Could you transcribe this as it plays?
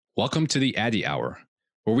Welcome to the Addy Hour,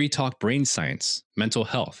 where we talk brain science, mental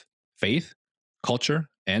health, faith, culture,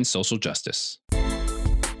 and social justice.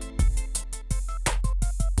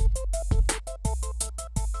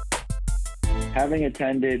 Having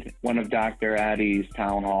attended one of Dr. Addy's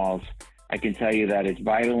town halls, I can tell you that it's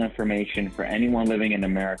vital information for anyone living in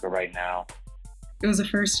America right now. It was the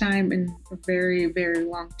first time in a very, very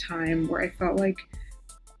long time where I felt like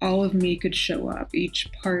all of me could show up,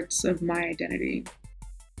 each parts of my identity.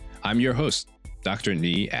 I'm your host, Dr.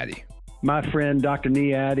 Nee Addy. My friend, Dr.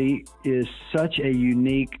 Nee Addy, is such a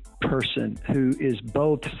unique person who is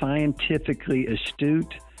both scientifically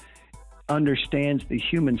astute, understands the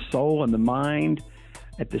human soul and the mind.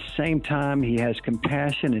 At the same time, he has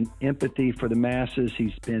compassion and empathy for the masses.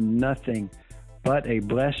 He's been nothing but a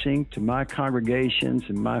blessing to my congregations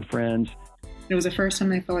and my friends. It was the first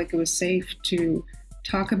time I felt like it was safe to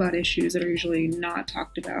talk about issues that are usually not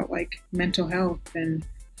talked about, like mental health and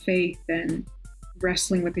faith and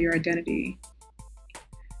wrestling with your identity.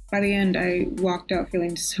 By the end, I walked out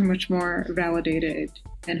feeling so much more validated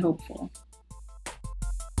and hopeful.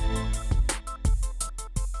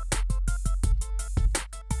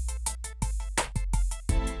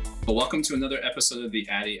 Well, welcome to another episode of the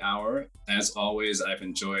Addy Hour. As always, I've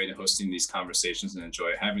enjoyed hosting these conversations and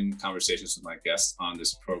enjoy having conversations with my guests on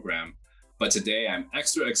this program. But today I'm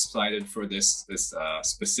extra excited for this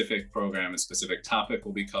specific program and specific topic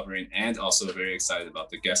we'll be covering, and also very excited about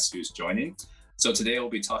the guest who's joining. So today we'll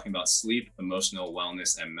be talking about sleep, emotional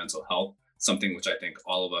wellness, and mental health, something which I think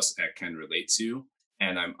all of us can relate to.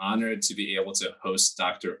 And I'm honored to be able to host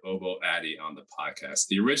Dr. Obo Addy on the podcast,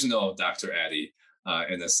 the original Dr. Addy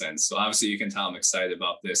in a sense. So obviously you can tell I'm excited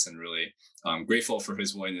about this and really grateful for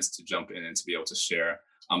his willingness to jump in and to be able to share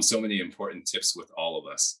so many important tips with all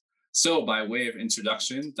of us. So by way of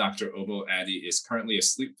introduction, Dr. Obo Addy is currently a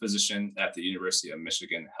sleep physician at the University of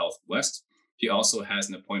Michigan Health West. He also has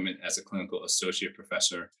an appointment as a clinical associate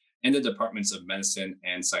professor in the departments of medicine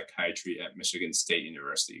and psychiatry at Michigan State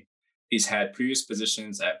University. He's had previous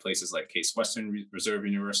positions at places like Case Western Reserve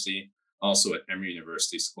University, also at Emory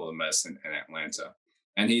University School of Medicine in Atlanta.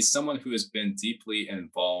 And he's someone who has been deeply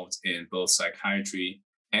involved in both psychiatry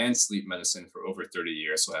and sleep medicine for over 30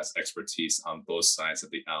 years, so has expertise on both sides of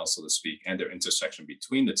the aisle, so to speak, and their intersection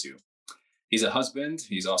between the two. He's a husband.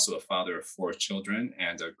 He's also a father of 4 children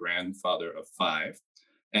and a grandfather of 5.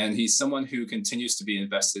 And he's someone who continues to be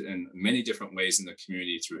invested in many different ways in the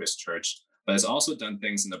community through his church, but has also done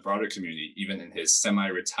things in the broader community, even in his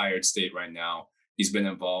semi-retired state right now. He's been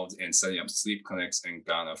involved in setting up sleep clinics in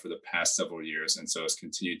Ghana for the past several years, and so has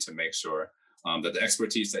continued to make sure that the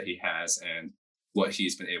expertise that he has and what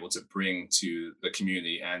he's been able to bring to the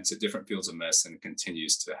community and to different fields of medicine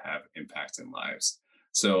continues to have impact in lives.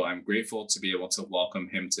 So I'm grateful to be able to welcome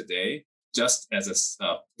him today. Just as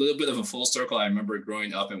a little bit of a full circle, I remember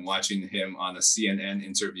growing up and watching him on a CNN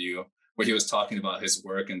interview where he was talking about his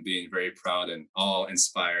work and being very proud and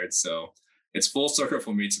awe-inspired. So it's full circle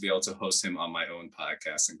for me to be able to host him on my own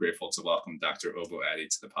podcast, and grateful to welcome Dr. Obo Addy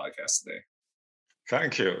to the podcast today.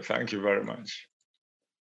 Thank you. Thank you very much.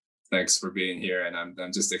 Thanks for being here. And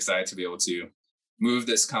I'm just excited to be able to move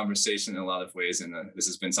this conversation in a lot of ways. And this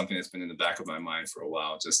has been something that's been in the back of my mind for a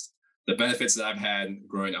while, just the benefits that I've had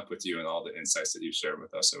growing up with you and all the insights that you've shared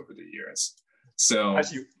with us over the years. So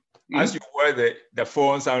as you wear the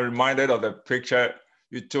phones, I'm reminded of the picture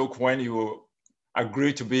you took when you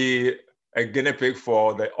agreed to be a guinea pig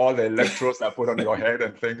for all the electrodes I put on your head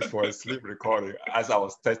and things for a sleep recording as I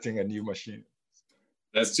was testing a new machine.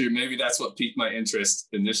 That's true. Maybe that's what piqued my interest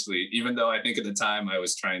initially, even though I think at the time I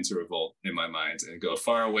was trying to revolt in my mind and go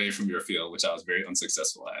far away from your field, which I was very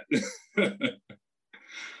unsuccessful at.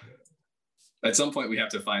 At some point, we have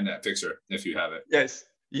to find that picture if you have it.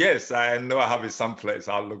 Yes, I know I have it someplace.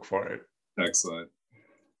 I'll look for it. Excellent.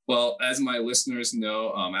 Well, as my listeners know,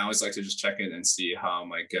 I always like to just check in and see how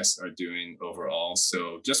my guests are doing overall.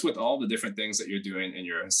 So just with all the different things that you're doing in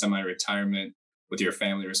your semi-retirement, with your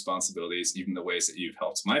family responsibilities, even the ways that you've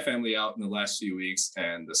helped my family out in the last few weeks,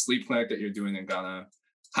 and the sleep clinic that you're doing in Ghana,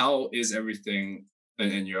 how is everything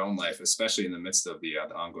in your own life, especially in the midst of the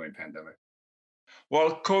ongoing pandemic?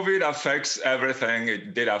 Well, COVID affects everything.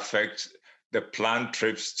 It did affect the planned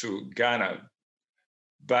trips to Ghana.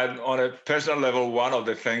 But on a personal level, one of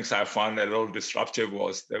the things I found a little disruptive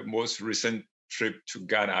was the most recent trip to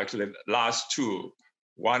Ghana, actually the last 2,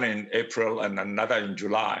 one in April and another in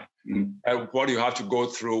July. Mm-hmm. And what you have to go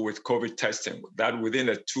through with COVID testing, that within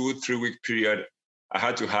a 2-3 week period, I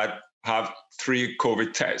had to have 3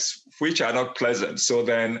 COVID tests, which are not pleasant. So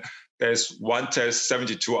then there's one test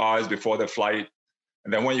 72 hours before the flight.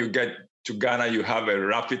 And then when you get to Ghana, you have a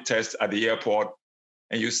rapid test at the airport.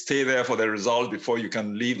 and you stay there for the result before you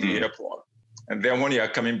can leave the airport. And then when you are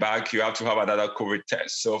coming back, you have to have another COVID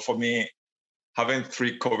test. So for me, having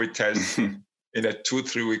 3 COVID tests in a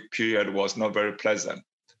 2-3 week period was not very pleasant.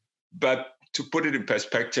 But to put it in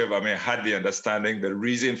perspective, I mean, I had the understanding the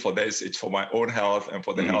reason for this is for my own health and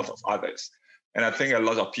for the health of others. And I think a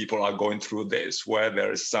lot of people are going through this where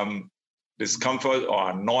there is some discomfort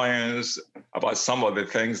or annoyance about some of the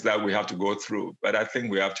things that we have to go through. But I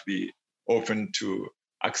think we have to be open to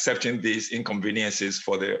accepting these inconveniences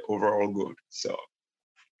for the overall good. So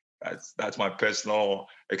that's my personal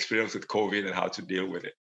experience with COVID and how to deal with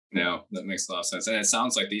it. No, that makes a lot of sense. And it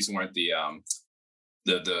sounds like these weren't the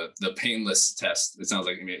painless test. It sounds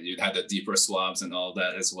like you had the deeper swabs and all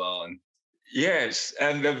that as well. And yes,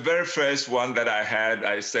 and the very first one that I had,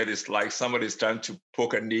 I said it's like somebody's trying to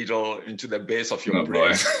poke a needle into the base of your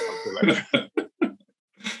brain.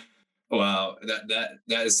 Wow,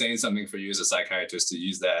 that is saying something for you as a psychiatrist to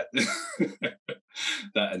use that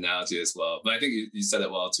that analogy as well. But I think you said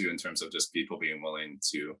it well too, in terms of just people being willing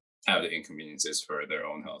to have the inconveniences for their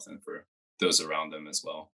own health and for those around them as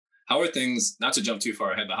well. How are things, not to jump too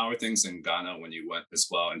far ahead, but how are things in Ghana when you went as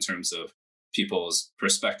well, in terms of people's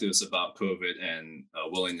perspectives about COVID and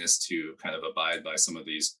willingness to kind of abide by some of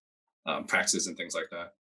these practices and things like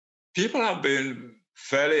that? People have been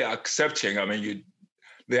fairly accepting. I mean,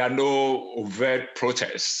 there are no overt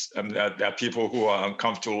protests. There are people who are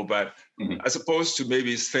uncomfortable, but as opposed to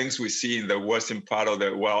maybe things we see in the Western part of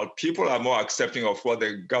the world, people are more accepting of what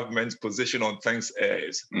the government's position on things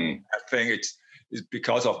is. I think it's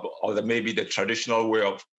because of maybe the traditional way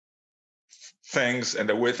of things and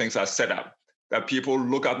the way things are set up, that people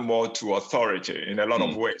look at more to authority in a lot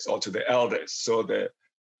of ways, or to the elders. So the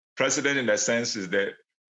president, in a sense, is the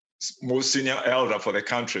most senior elder for the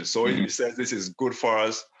country. So if he says this is good for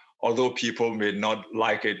us, although people may not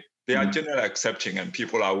like it, they are generally accepting, and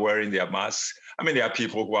people are wearing their masks. I mean, there are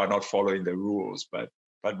people who are not following the rules, but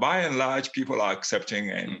by and large, people are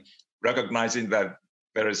accepting and recognizing that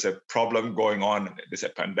there is a problem going on, there's a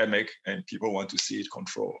pandemic, and people want to see it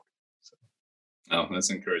controlled. So. Oh,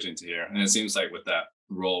 that's encouraging to hear. And it seems like with that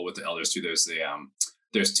role with the elders too,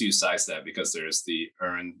 there's two sides to that, because there's the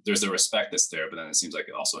respect that's there, but then it seems like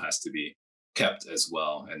it also has to be kept as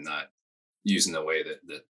well, and not used in a way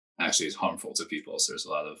that actually is harmful to people. So there's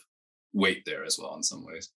a lot of weight there as well in some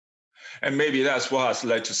ways. And maybe that's what has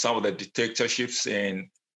led to some of the dictatorships in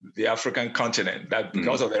the African continent, that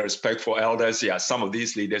because of their respect for elders, some of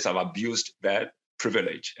these leaders have abused that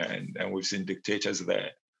privilege, and we've seen dictators there,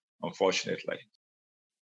 unfortunately.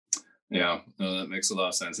 Yeah, no, that makes a lot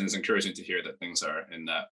of sense. And it's encouraging to hear that things are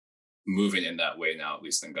moving in that way now, at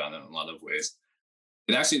least in Ghana, in a lot of ways.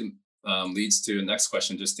 It actually leads to the next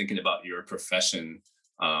question, just thinking about your profession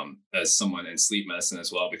as someone in sleep medicine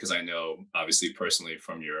as well, because I know, obviously, personally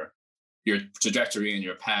from your trajectory and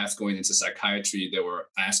your path going into psychiatry, there were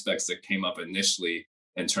aspects that came up initially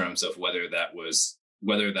in terms of whether that was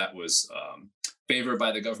favored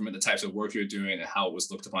by the government, the types of work you're doing, and how it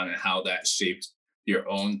was looked upon, and how that shaped your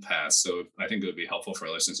own path. So I think it would be helpful for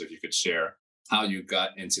our listeners if you could share how you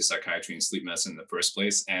got into psychiatry and sleep medicine in the first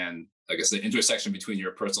place, and I guess the intersection between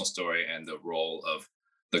your personal story and the role of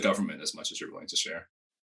the government, as much as you're willing to share.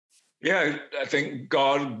 Yeah, I think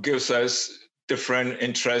God gives us different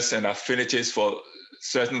interests and affinities for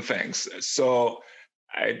certain things. So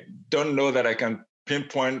I don't know that I can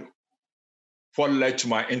pinpoint what led to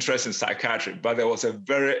my interest in psychiatry, but there was a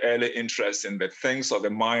very early interest in the things of the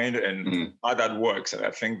mind and how that works. And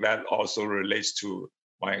I think that also relates to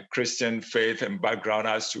my Christian faith and background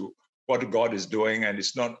as to what God is doing. And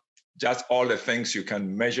it's not just all the things you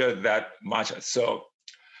can measure that matter. So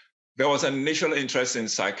there was an initial interest in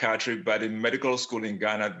psychiatry, but in medical school in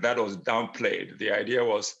Ghana, that was downplayed. The idea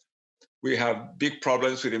was we have big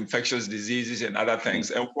problems with infectious diseases and other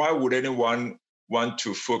things. And why would anyone want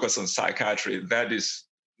to focus on psychiatry? That is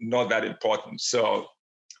not that important. So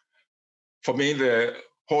for me, the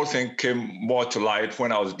whole thing came more to light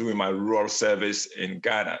when I was doing my rural service in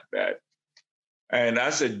Ghana. And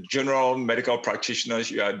as a general medical practitioner,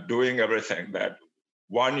 you are doing everything. That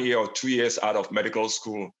 1 year or 2 years out of medical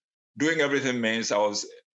school, doing everything means I was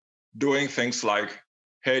doing things like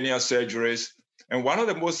hernia surgeries. And one of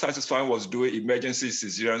the most satisfying was doing emergency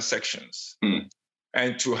cesarean sections.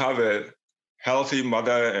 And to have a healthy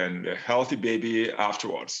mother and a healthy baby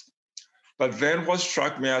afterwards. But then what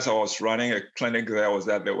struck me as I was running a clinic there was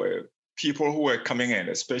that there were people who were coming in,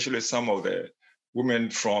 especially some of the women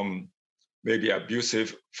from maybe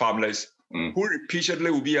abusive families, who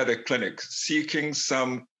repeatedly would be at the clinic seeking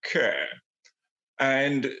some care.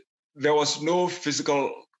 And there was no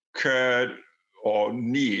physical care or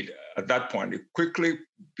need at that point, it quickly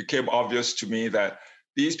became obvious to me that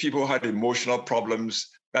these people had emotional problems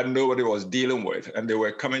that nobody was dealing with, and they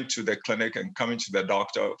were coming to the clinic and coming to the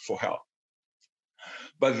doctor for help.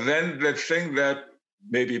 But then the thing that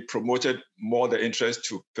maybe promoted more the interest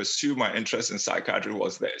to pursue my interest in psychiatry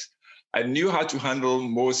was this. I knew how to handle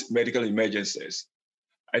most medical emergencies.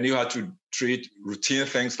 I knew how to treat routine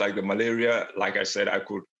things like the malaria. Like I said, I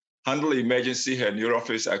could handle emergency her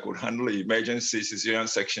neurophysiology. I could handle emergency cesarean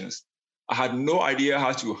sections. I had no idea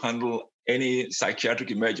how to handle any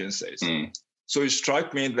psychiatric emergencies. So it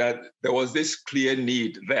struck me that there was this clear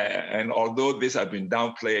need there. And although this had been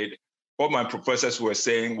downplayed, what my professors were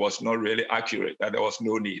saying was not really accurate, that there was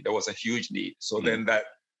no need. There was a huge need. So then that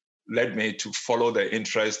led me to follow the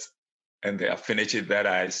interest and the affinity that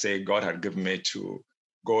I say God had given me to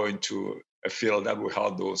go into a field that would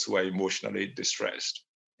help those who are emotionally distressed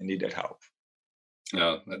and needed help.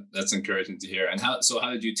 No, that's encouraging to hear. And how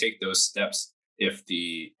did you take those steps if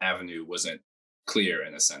the avenue wasn't clear,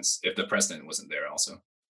 in a sense, if the precedent wasn't there also?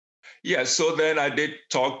 Yeah, so then I did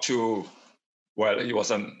talk to, well, he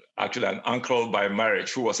was actually an uncle by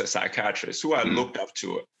marriage who was a psychiatrist who I looked up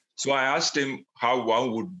to. So I asked him how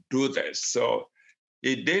one would do this. So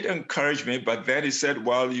he did encourage me, but then he said,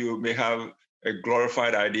 well, you may have a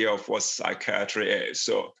glorified idea of what psychiatry is.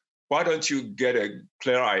 So why don't you get a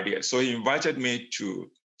clear idea? So he invited me to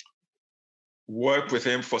work with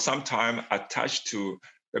him for some time attached to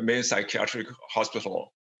the main psychiatric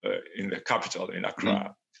hospital in the capital, in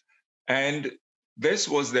Accra. And this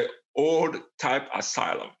was the old type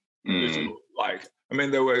asylum, if you like. I mean,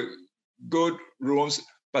 there were good rooms,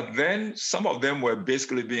 but then some of them were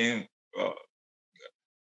basically being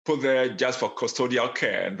put there just for custodial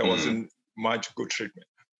care, and there wasn't much good treatment.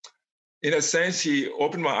 In a sense, he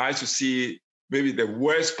opened my eyes to see maybe the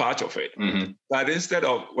worst part of it. But instead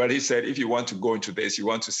of, well, he said, if you want to go into this, you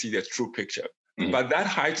want to see the true picture. But that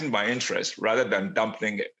heightened my interest rather than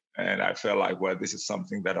dampening it. And I felt like, well, this is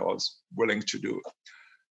something that I was willing to do.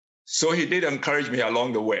 So he did encourage me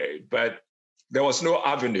along the way, but there was no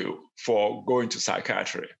avenue for going to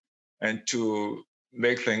psychiatry. And to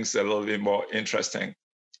make things a little bit more interesting,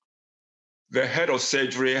 the head of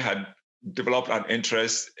surgery had developed an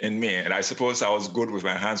interest in me, and I suppose I was good with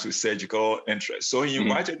my hands with surgical interest. So he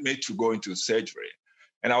invited me to go into surgery,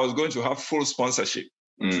 and I was going to have full sponsorship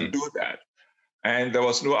to do that. And there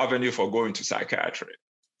was no avenue for going to psychiatry.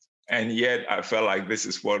 And yet I felt like this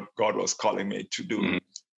is what God was calling me to do.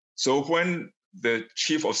 So when the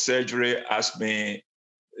chief of surgery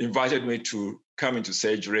invited me to come into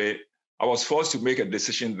surgery, I was forced to make a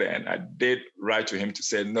decision then. I did write to him to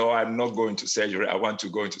say, no, I'm not going to surgery. I want to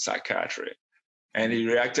go into psychiatry. And he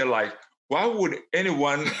reacted like, why would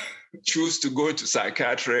anyone choose to go into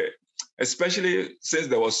psychiatry, especially since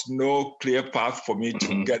there was no clear path for me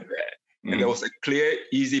to get there. And there was a clear,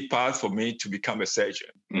 easy path for me to become a surgeon.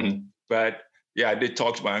 But yeah, I did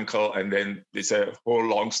talk to my uncle, and then it's a whole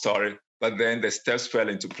long story. But then the steps fell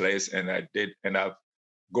into place, and I did end up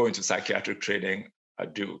going to psychiatric training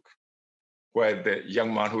at Duke, where the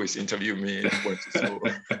young man who is interviewing me went to school.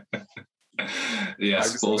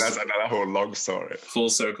 Yes, so that's another whole long story. Full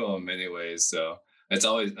circle in many ways. So it's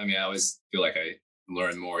always, I always feel like I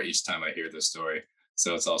learn more each time I hear this story.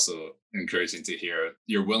 So it's also encouraging to hear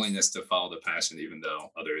your willingness to follow the passion, even though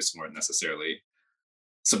others weren't necessarily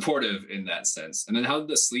supportive in that sense. And then how did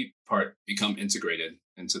the sleep part become integrated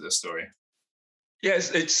into the story?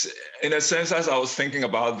 Yes, it's in a sense, as I was thinking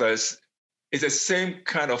about this, it's the same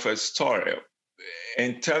kind of a story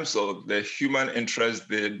in terms of the human interest,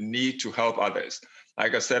 the need to help others.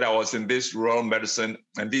 Like I said, I was in this rural medicine,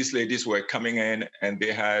 and these ladies were coming in and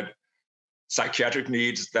they had psychiatric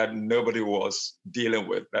needs that nobody was dealing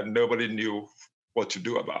with, that nobody knew what to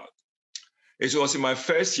do about. It was in my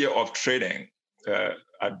first year of training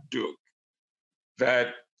at Duke that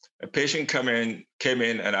a patient came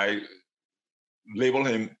in and I labeled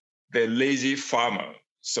him the lazy farmer.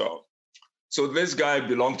 So this guy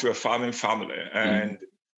belonged to a farming family, and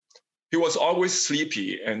he was always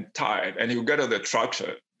sleepy and tired, and he would get on the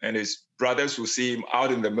tractor and his brothers would see him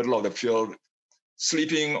out in the middle of the field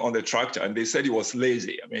sleeping on the tractor, and they said he was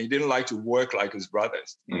lazy. He didn't like to work like his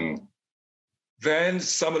brothers. Then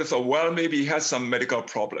somebody thought, well, maybe he had some medical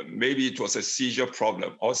problem. Maybe it was a seizure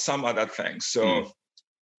problem or some other thing. So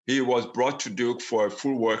he was brought to Duke for a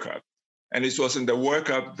full workup. And it was in the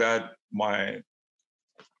workup that my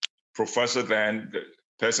professor then, the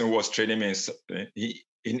person who was training me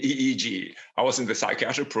in EEG, I was in the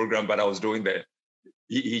psychiatric program, but I was doing the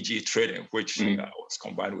EEG training, which was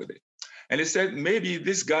combined with it. And he said, maybe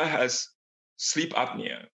this guy has sleep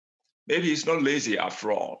apnea. Maybe he's not lazy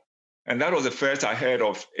after all. And that was the first I heard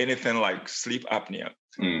of anything like sleep apnea.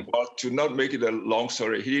 Well, to not make it a long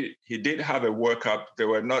story, he did have a workup. There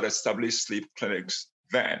were not established sleep clinics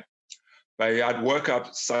then, but he had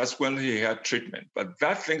workup. Subsequently, he had treatment. But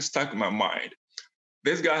that thing stuck in my mind.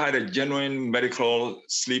 This guy had a genuine medical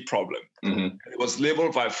sleep problem. It was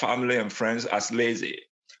labeled by family and friends as lazy.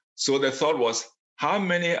 So the thought was, how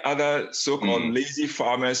many other so-called lazy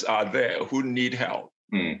farmers are there who need help,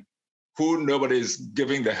 who nobody is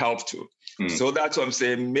giving the help to? So that's what I'm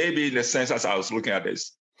saying. Maybe in a sense, as I was looking at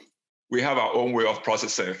this, we have our own way of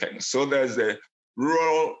processing things. So there's the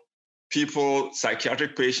rural people,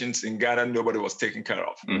 psychiatric patients in Ghana nobody was taking care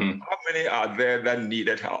of. How many are there that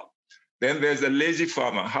needed help? Then there's a lazy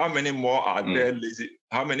farmer. How many more are there lazy?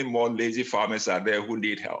 How many more lazy farmers are there who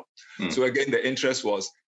need help? So again, the interest was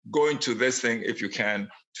go into this thing if you can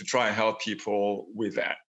to try and help people with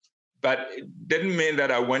that. But it didn't mean that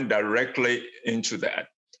I went directly into that.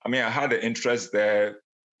 I mean, I had an interest there,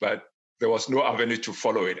 but there was no avenue to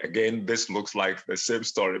follow it. Again, this looks like the same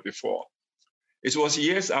story before. It was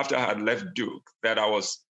years after I had left Duke that I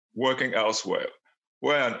was working elsewhere,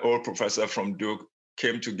 where an old professor from Duke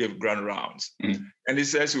came to give grand rounds. And he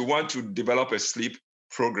says, we want to develop a sleep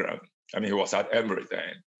program. I mean, he was at Emory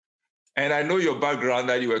then. And I know your background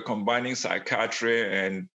that you were combining psychiatry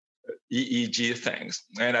and EEG things.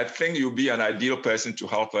 And I think you'll be an ideal person to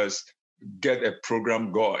help us get a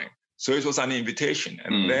program going. So it was an invitation.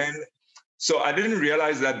 And then, so I didn't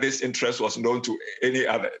realize that this interest was known to any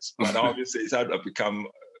others, but obviously it had become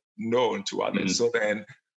known to others. So then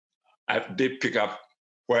I did pick up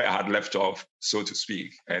where I had left off, so to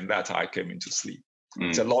speak. And that's how I came into sleep.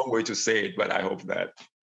 It's a long way to say it, but I hope that.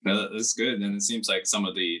 No, that's good. And it seems like some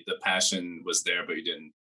of the passion was there, but you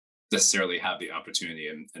didn't necessarily have the opportunity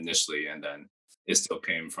initially. And then it still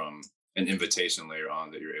came from an invitation later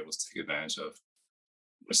on that you're able to take advantage of,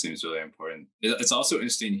 which seems really important. It's also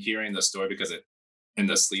interesting hearing the story because it, in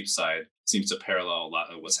the sleep side, seems to parallel a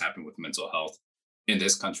lot of what's happened with mental health in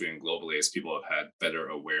this country and globally as people have had better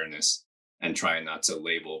awareness and trying not to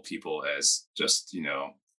label people as just, you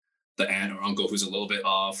know, the aunt or uncle who's a little bit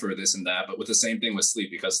off or this and that. But with the same thing with sleep,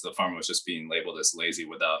 because the farmer was just being labeled as lazy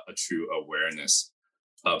without a true awareness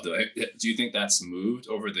of the. Do you think that's moved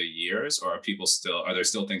over the years, or are there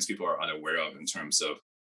still things people are unaware of in terms of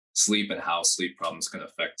sleep and how sleep problems can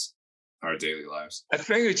affect our daily lives? I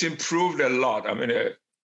think it's improved a lot. I mean, a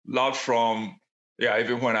lot from,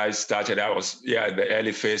 even when I started, I was, in the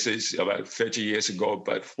early phases about 30 years ago.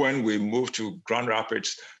 But when we moved to Grand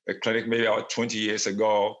Rapids, the clinic maybe about 20 years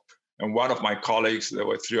ago, and one of my colleagues, there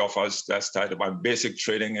were three of us that started my basic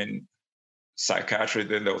training in psychiatry.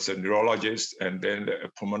 Then there was a neurologist and then a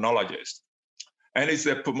pulmonologist. And it's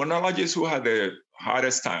the pulmonologist who had the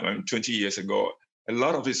hardest time. I mean, 20 years ago, a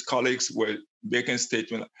lot of his colleagues were making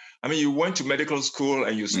statements. I mean, you went to medical school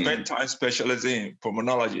and you spent time specializing in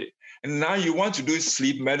pulmonology. And now you want to do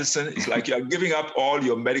sleep medicine. It's like you're giving up all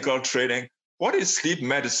your medical training. What is sleep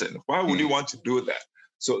medicine? Why would you want to do that?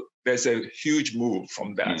 So there's a huge move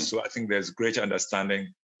from that. So I think there's greater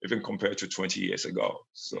understanding even compared to 20 years ago.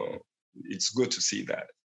 So it's good to see that.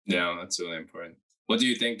 Yeah, that's really important. What do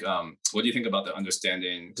you think? What do you think about the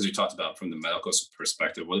understanding? Because we talked about from the medical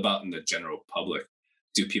perspective. What about in the general public?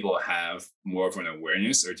 Do people have more of an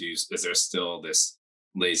awareness, or is there still this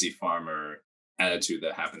lazy farmer attitude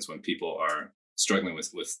that happens when people are struggling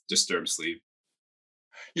with disturbed sleep?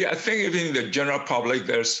 Yeah, I think even in the general public,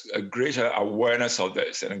 there's a greater awareness of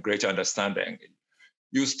this and a greater understanding.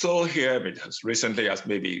 You still hear, as recently as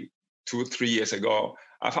maybe 2-3 years ago,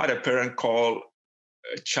 I've had a parent call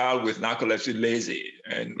a child with narcolepsy lazy,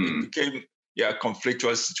 and it became a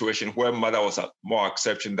conflictual situation where mother was more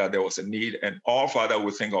accepting that there was a need, and all father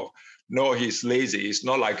would think of, no, he's lazy. It's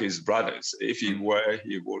not like his brothers. If he were,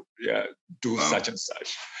 he would do such and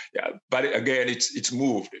such. Yeah, but again, it's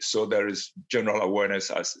moved. So there is general awareness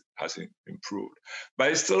has improved,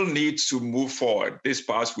 but it still needs to move forward. This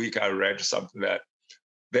past week, I read something that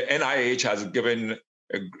the NIH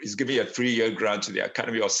is giving a 3-year grant to the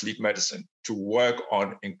Academy of Sleep Medicine to work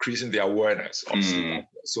on increasing the awareness of sleep.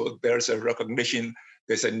 So there's a recognition,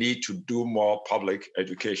 there's a need to do more public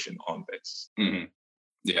education on this.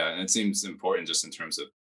 Yeah, and it seems important just in terms of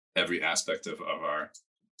every aspect of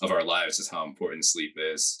our lives is how important sleep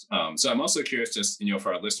is. So I'm also curious, just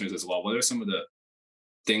for our listeners as well, what are some of the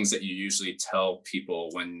things that you usually tell people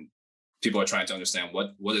when people are trying to understand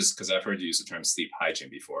what is, because I've heard you use the term sleep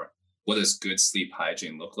hygiene before. What does good sleep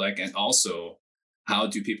hygiene look like? And also, how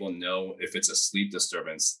do people know if it's a sleep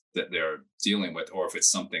disturbance that they're dealing with or if it's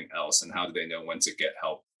something else? And how do they know when to get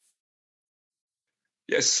help?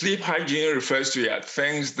 Yes, sleep hygiene refers to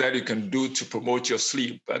things that you can do to promote your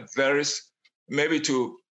sleep. But there is, maybe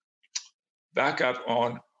to back up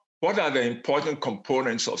on, what are the important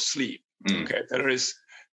components of sleep? Okay, there is,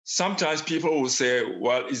 sometimes people will say,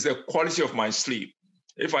 well, it's the quality of my sleep.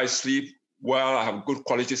 If I sleep well, I have good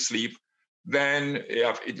quality sleep, then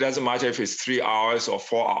it doesn't matter if it's 3 hours or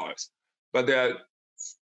 4 hours. But there are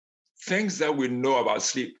things that we know about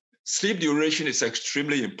sleep. Sleep duration is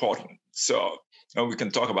extremely important. So, and we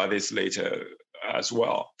can talk about this later as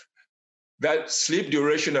well. That sleep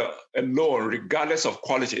duration alone, regardless of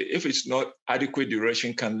quality, if it's not adequate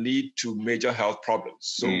duration, can lead to major health problems.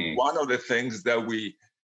 So one of the things that we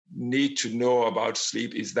need to know about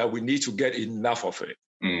sleep is that we need to get enough of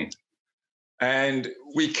it. And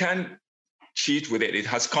we can't cheat with it. It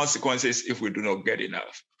has consequences if we do not get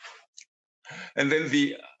enough. And then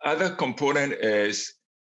the other component is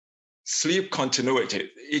sleep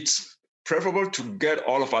continuity. It's preferable to get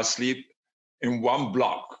all of our sleep in one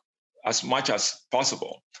block as much as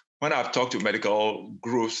possible. When I've talked to medical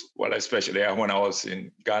groups, well, especially when I was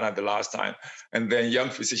in Ghana the last time, and then young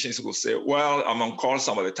physicians will say, well, I'm on call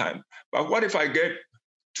some of the time, but what if I get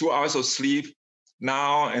 2 hours of sleep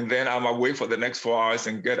now, and then I'm awake for the next 4 hours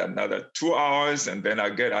and get another 2 hours, and then I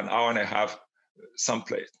get an hour and a half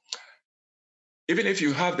someplace? Even if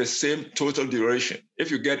you have the same total duration,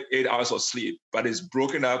 if you get 8 hours of sleep, but it's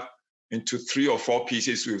broken up into 3 or 4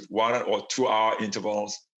 pieces with 1 or 2 hour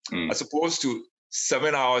intervals, as opposed to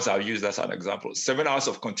 7 hours, I'll use that as an example, 7 hours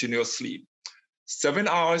of continuous sleep. 7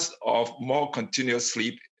 hours of more continuous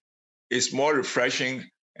sleep is more refreshing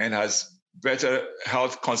and has better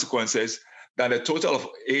health consequences than a total of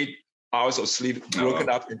 8 hours of sleep broken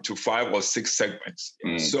up into 5 or 6 segments.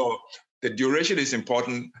 So the duration is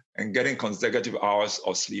important, and getting consecutive hours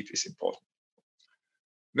of sleep is important.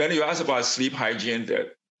 Then you asked about sleep hygiene.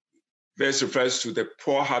 This refers to the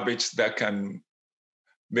poor habits that can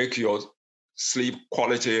make your sleep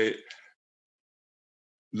quality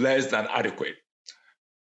less than adequate.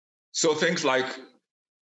 So things like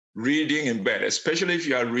reading in bed, especially if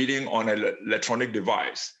you are reading on an electronic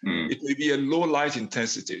device, it may be a low light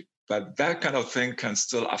intensity, but that kind of thing can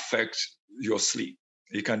still affect your sleep.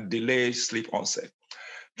 It can delay sleep onset.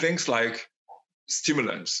 Things like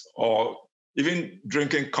stimulants, or even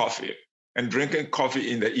drinking coffee, and drinking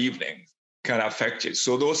coffee in the evening can affect it.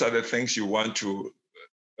 So those are the things you want to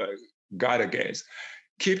guard against.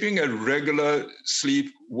 Keeping a regular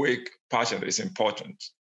sleep-wake pattern is important.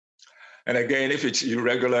 And again, if it's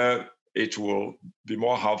irregular, it will be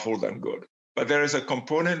more harmful than good. But there is a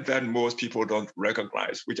component that most people don't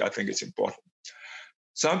recognize, which I think is important.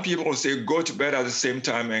 Some people will say, go to bed at the same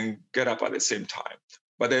time and get up at the same time.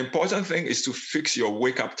 But the important thing is to fix your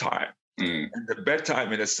wake-up time. And the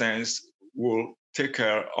bedtime, in a sense, will take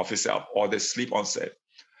care of itself, or the sleep onset.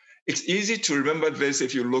 It's easy to remember this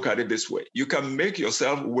if you look at it this way. You can make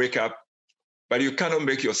yourself wake up, but you cannot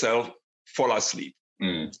make yourself fall asleep.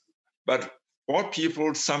 But what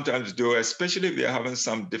people sometimes do, especially if they're having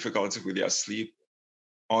some difficulty with their sleep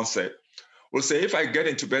onset, will say, if I get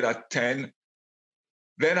into bed at 10,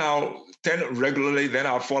 then I'll 10 regularly, then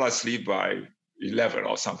I'll fall asleep by 11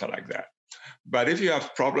 or something like that. But if you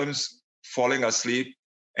have problems falling asleep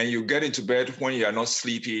and you get into bed when you are not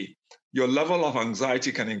sleepy, your level of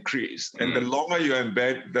anxiety can increase. And the longer you're in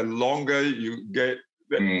bed, the longer you get,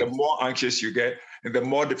 the more anxious you get, and the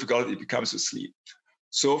more difficult it becomes to sleep.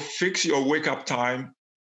 So fix your wake-up time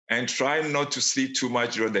and try not to sleep too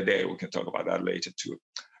much during the day. We can talk about that later too.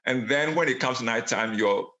 And then when it comes to nighttime,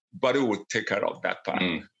 your body will take care of that part.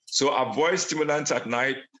 So avoid stimulants at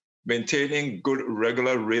night, maintaining good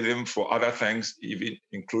regular rhythm for other things, even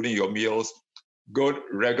including your meals. Good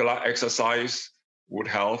regular exercise would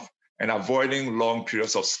help, and avoiding long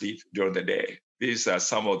periods of sleep during the day. These are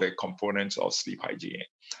some of the components of sleep hygiene.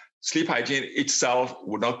 Sleep hygiene itself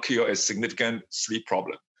would not cure a significant sleep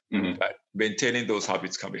problem, but maintaining those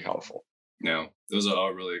habits can be helpful. Yeah, those are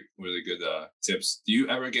all really, really good tips. Do you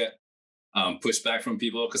ever get pushback from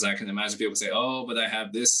people? Because I can imagine people say, oh, but I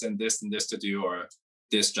have this and this and this to do, or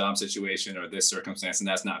this job situation or this circumstance, and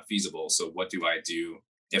that's not feasible. So what do I do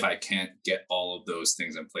if I can't get all of those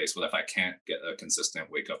things in place? What if I can't get a consistent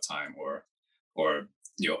wake-up time, or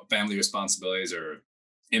family responsibilities, or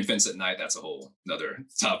infants at night? That's a whole another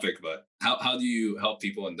topic. But how do you help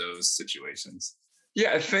people in those situations?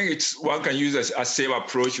 Yeah, I think one can use a same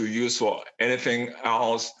approach you use for anything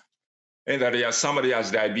else, and that somebody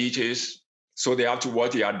has diabetes, so they have to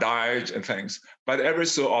watch their diet and things. But every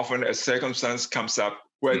so often a circumstance comes up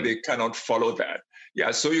where they cannot follow that.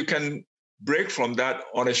 Yeah, so you can break from that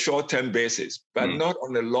on a short-term basis, but not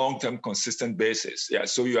on a long-term consistent basis. Yeah,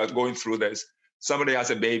 so you are going through this somebody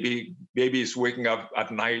has a baby is waking up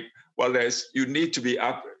at night. Well, you need to be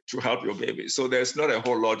up to help your baby. So there's not a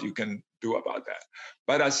whole lot you can do about that.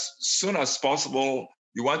 But as soon as possible,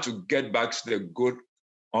 you want to get back to the good,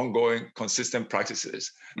 ongoing, consistent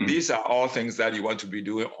practices. These are all things that you want to be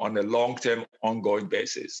doing on a long-term, ongoing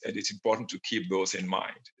basis. And it's important to keep those in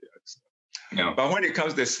mind. Yeah. But when it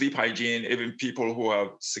comes to sleep hygiene, even people who have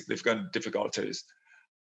significant difficulties,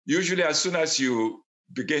 usually as soon as you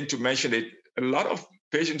begin to mention it, a lot of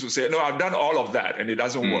patients will say, no, I've done all of that and it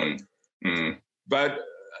doesn't work. But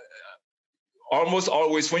almost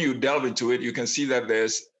always when you delve into it, you can see that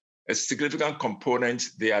there's a significant component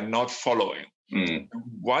they are not following.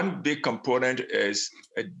 One big component is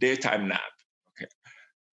a daytime nap. Okay.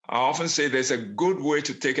 I often say there's a good way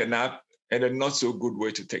to take a nap and a not so good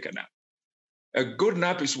way to take a nap. A good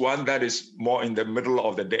nap is one that is more in the middle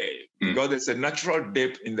of the day because there's a natural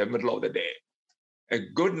dip in the middle of the day. A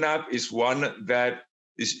good nap is one that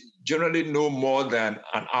is generally no more than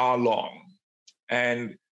an hour long.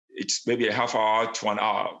 And it's maybe a half hour to an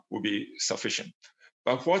hour will be sufficient.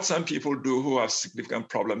 But what some people do who have significant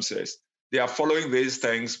problems is they are following these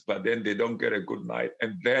things, but then they don't get a good night.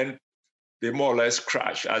 And then they more or less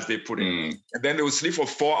crash, as they put it. And then they will sleep for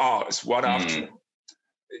 4 hours, one after,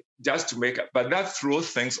 just to make up. But that throws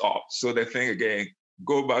things off. So the thing again,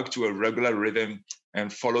 go back to a regular rhythm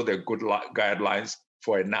and follow the good guidelines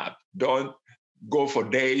for a nap. Don't go for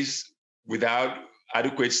days without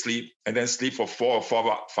adequate sleep and then sleep for 4 or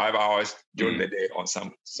 5 hours during the day on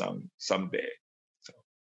some day. So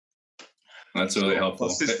that's really helpful.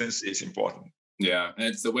 Consistency is important. Yeah, and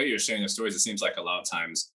it's the way you're sharing the stories. It seems like a lot of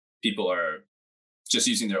times people are just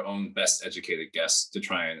using their own best educated guess to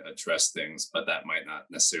try and address things, but that might not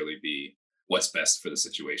necessarily be what's best for the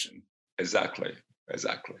situation. Exactly.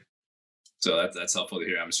 So that's helpful to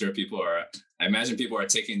hear. I'm sure I imagine people are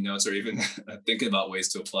taking notes or even thinking about ways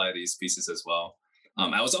to apply these pieces as well.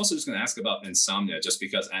 I was also just going to ask about insomnia, just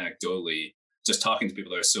because anecdotally, just talking to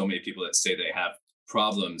people, there are so many people that say they have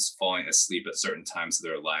problems falling asleep at certain times of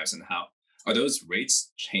their lives. And how are those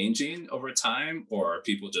rates changing over time, or are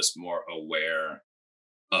people just more aware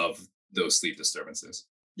of those sleep disturbances?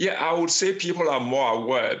 Yeah, I would say people are more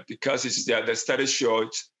aware because the study showed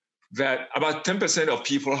that about 10% of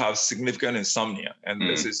people have significant insomnia. And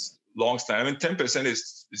this is long time. I mean, 10%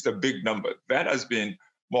 is the big number. That has been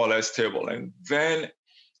more or less stable. And then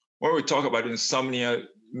when we talk about insomnia,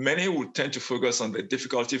 many would tend to focus on the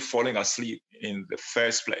difficulty falling asleep in the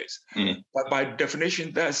first place. But by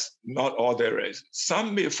definition, that's not all there is.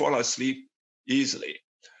 Some may fall asleep easily,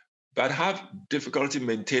 but have difficulty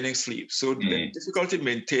maintaining sleep. So the difficulty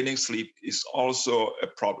maintaining sleep is also a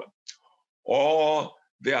problem. Or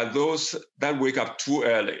there are those that wake up too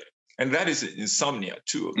early, and that is insomnia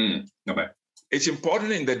too. Okay. It's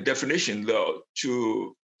important in the definition, though,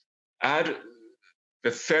 to add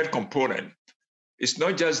the third component. It's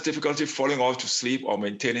not just difficulty falling off to sleep or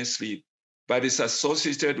maintaining sleep, but it's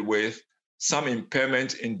associated with some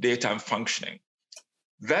impairment in daytime functioning.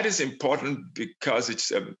 That is important because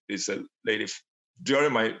it's a lady,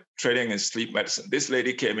 during my training in sleep medicine, this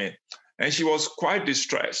lady came in and she was quite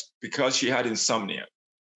distressed because she had insomnia.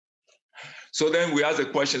 So then we asked the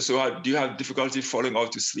question, so do you have difficulty falling off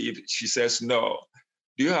to sleep? She says, no.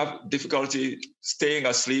 Do you have difficulty staying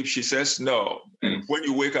asleep? She says, no. And when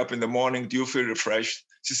you wake up in the morning, do you feel refreshed?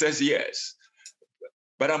 She says, yes.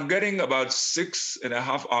 But I'm getting about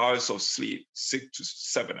 6.5 hours of sleep, 6 to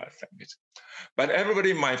 7, I think. But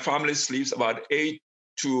everybody in my family sleeps about 8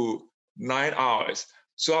 to 9 hours.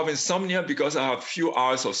 So I have insomnia because I have few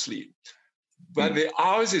hours of sleep. But the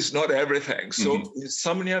hours is not everything. So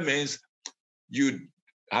insomnia means you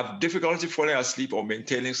have difficulty falling asleep or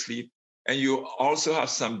maintaining sleep, and you also have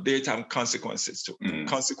some daytime consequence to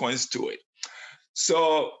it.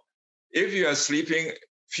 So if you are sleeping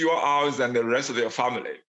fewer hours than the rest of your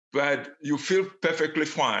family, but you feel perfectly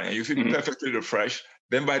fine and you feel perfectly refreshed,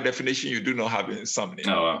 then by definition, you do not have insomnia.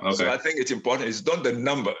 Oh, wow. Okay. So I think it's important. It's not the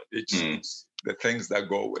number, it's the things that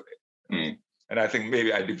go with it. And I think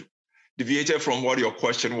maybe I deviated from what your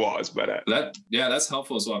question was, but that's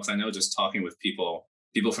helpful as well, because I know just talking with people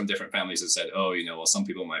from different families have said, some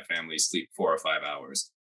people in my family sleep 4 or 5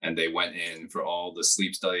 hours, and they went in for all the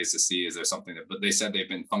sleep studies to see is there something but they said they've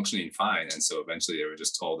been functioning fine, and so eventually they were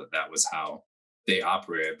just told that was how they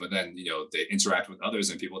operate. But then they interact with others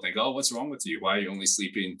and people think, oh, what's wrong with you? Why are you only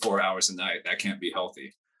sleeping 4 hours a night? That can't be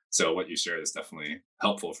healthy. So what you shared is definitely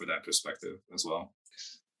helpful for that perspective as well.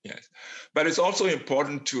 Yes, but it's also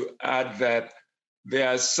important to add that there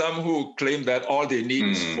are some who claim that all they need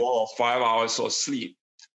is 4 or 5 hours of sleep.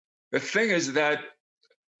 The thing is that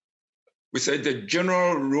we say the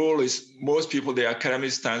general rule is most people, the academy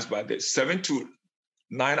stands by this: 7 to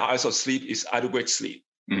 9 hours of sleep is adequate sleep.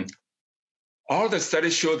 Mm. All the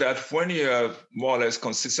studies show that when you are more or less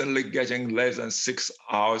consistently getting less than 6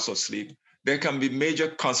 hours of sleep, there can be major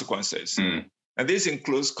consequences. Mm. And this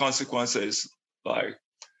includes consequences like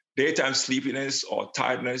daytime sleepiness or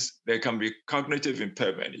tiredness. There can be cognitive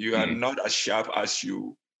impairment. You are not as sharp as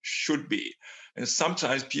you should be. And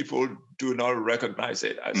sometimes people do not recognize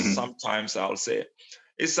it. As sometimes I'll say,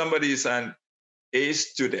 if somebody is an A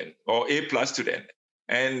student or A plus student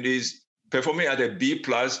and is performing at a B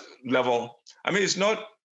plus level, I mean, it's not,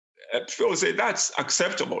 people say that's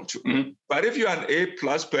acceptable too. But if you're an A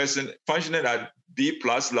plus person functioning at B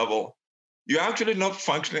plus level, you're actually not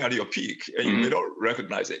functioning at your peak and you may not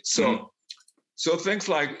recognize it. So things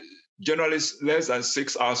like generally less than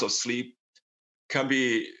 6 hours of sleep can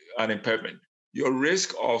be an impairment. Your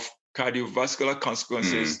risk of cardiovascular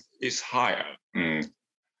consequences is higher.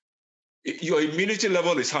 Your immunity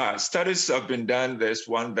level is higher. Studies have been done. There's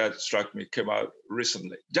one that struck me, came out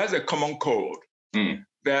recently. Just a common cold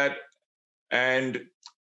and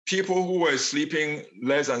people who were sleeping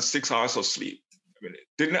less than 6 hours of sleep, I mean,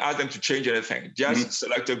 didn't ask them to change anything, just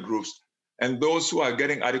selected groups. And those who are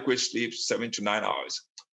getting adequate sleep, 7 to 9 hours,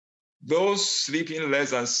 those sleeping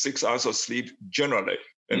less than 6 hours of sleep generally,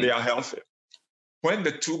 and they are healthy. When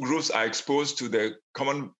the two groups are exposed to the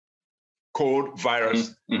common cold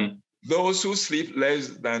virus, those who sleep less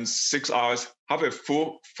than 6 hours have a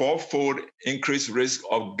fourfold increased risk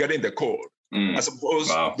of getting the cold, as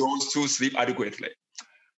opposed to those who sleep adequately.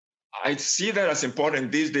 I see that as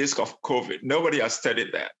important these days of COVID. Nobody has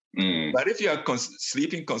studied that. But if you are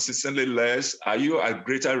sleeping consistently less, are you at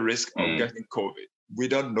greater risk of getting COVID? We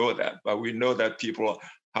don't know that, but we know that people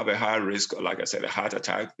have a higher risk, like I said, a heart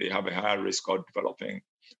attack. They have a higher risk of developing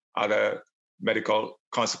other medical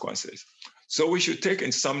consequences. So we should take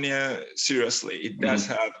insomnia seriously. It does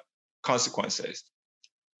have consequences.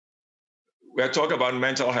 We are talking about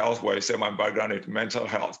mental health, where I say my background is mental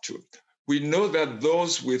health too. We know that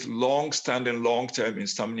those with long-standing, long-term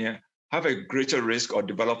insomnia have a greater risk of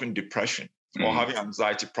developing depression or having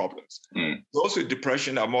anxiety problems. Those with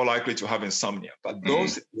depression are more likely to have insomnia, but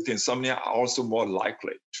those with insomnia are also more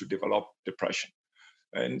likely to develop depression.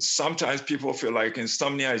 And sometimes people feel like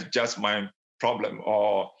insomnia is just my problem,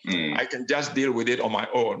 or I can just deal with it on my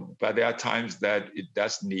own. But there are times that it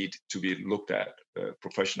does need to be looked at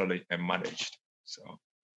professionally and managed. So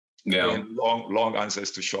long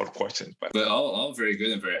answers to short questions. But all very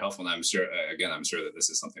good and very helpful. And I'm sure that this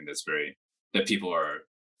is something that people are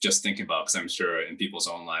just thinking about, because I'm sure in people's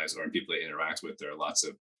own lives or in people they interact with, there are lots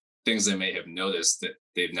of things they may have noticed that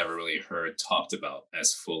they've never really heard talked about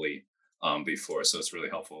as fully before. So it's really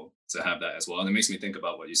helpful to have that as well. And it makes me think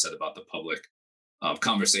about what you said about the public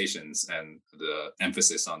conversations and the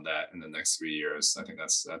emphasis on that in the next 3 years. I think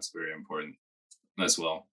that's very important as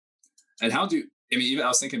well. And even I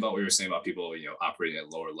was thinking about what you were saying about people, operating at a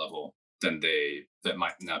lower level than that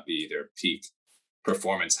might not be their peak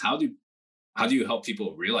performance. How do you help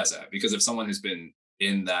people realize that? Because if someone has been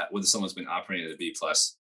someone's been operating at a B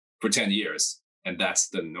plus for 10 years and that's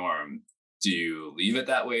the norm, do you leave it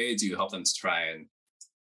that way? Do you help them to try and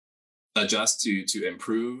adjust to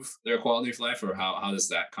improve their quality of life, or how does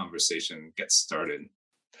that conversation get started?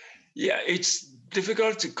 Yeah, it's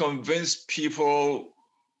difficult to convince people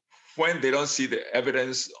when they don't see the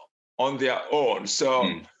evidence on their own.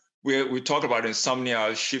 So we talk about insomnia.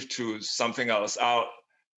 I'll shift to something else.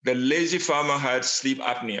 The lazy farmer had sleep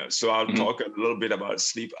apnea. So I'll talk a little bit about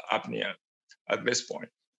sleep apnea at this point.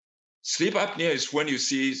 Sleep apnea is when you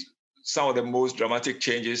see some of the most dramatic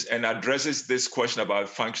changes and addresses this question about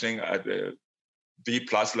functioning at the B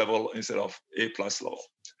plus level instead of A plus level.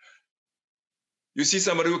 You see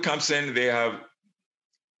somebody who comes in, they have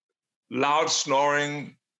loud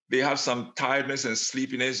snoring, they have some tiredness and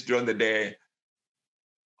sleepiness during the day.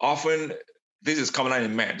 Often, this is common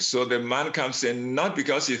in men. So the man comes in not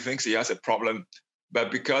because he thinks he has a problem,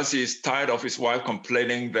 but because he's tired of his wife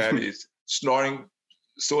complaining that he's snoring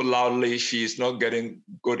so loudly, she's not getting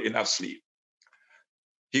good enough sleep.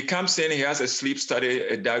 He comes in, he has a sleep study,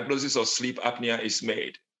 a diagnosis of sleep apnea is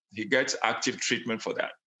made. He gets active treatment for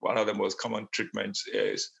that. One of the most common treatments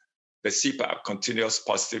is the CPAP, continuous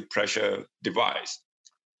positive pressure device,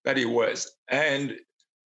 that he wears. And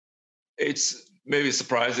it's maybe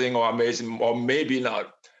surprising or amazing, or maybe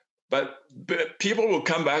not. But people will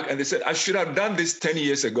come back and they say, I should have done this 10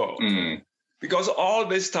 years ago. Because all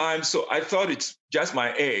this time, so I thought it's just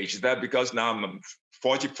my age, that because now I'm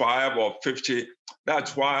 45 or 50,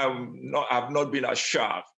 that's why I've not been as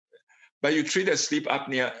sharp. But you treat a sleep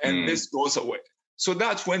apnea and this goes away. So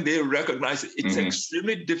that's when they recognize it's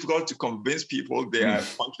extremely difficult to convince people they are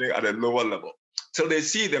functioning at a lower level till they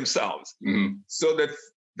see themselves. So that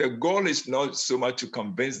the goal is not so much to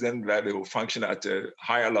convince them that they will function at a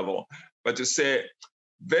higher level, but to say,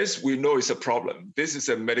 this we know is a problem. This is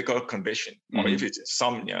a medical condition, or if it's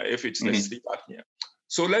insomnia, if it's the sleep apnea.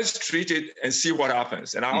 So let's treat it and see what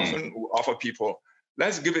happens. And I often offer people,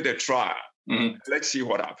 let's give it a try. Let's see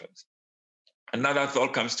what happens. Another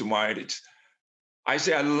thought comes to mind. I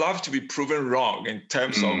say I love to be proven wrong in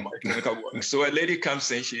terms of my clinical work. So a lady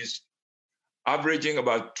comes in, she's averaging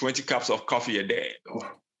about 20 cups of coffee a day.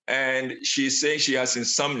 And she's saying she has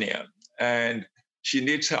insomnia and she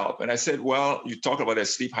needs help. And I said, well, you talk about the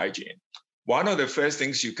sleep hygiene. One of the first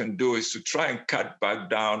things you can do is to try and cut back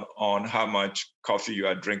down on how much coffee you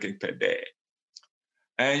are drinking per day.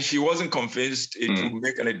 And she wasn't convinced it would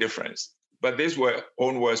make any difference. But these were her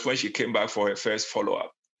own words when she came back for her first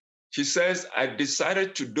follow-up. She says, I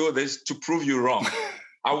decided to do this to prove you wrong.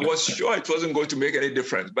 I was sure it wasn't going to make any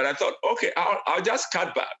difference, but I thought, okay, I'll just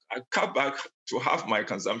cut back. I'll cut back to half my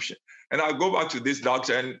consumption. And I'll go back to this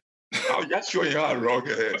doctor and I'll just show you how wrong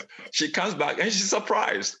it is. She comes back and she's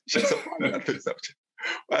surprised. She's surprised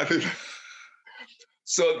at this.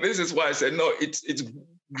 So this is why I said, no, it's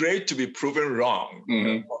great to be proven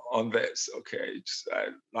wrong on this. Okay, I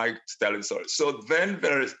like telling stories. So then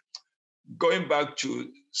there is, going back to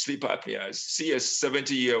sleep apnea, I see a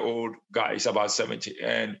 70-year-old guy, he's about 70,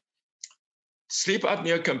 and sleep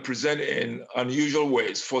apnea can present in unusual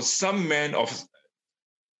ways. For some men,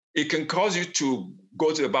 it can cause you to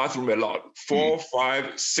go to the bathroom a lot, 4,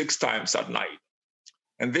 5, 6 times at night.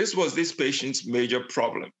 And this was this patient's major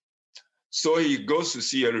problem. So he goes to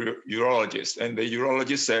see a urologist, and the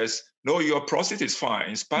urologist says, no, your prostate is fine.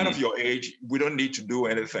 In spite of your age, we don't need to do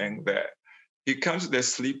anything there. He comes to the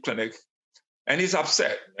sleep clinic, and he's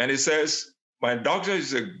upset. And he says, my doctor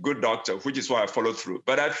is a good doctor, which is why I follow through.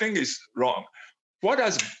 But I think it's wrong. What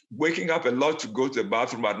does waking up a lot to go to the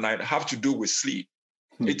bathroom at night have to do with sleep?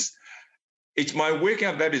 It's my waking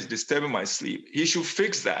up that is disturbing my sleep. He should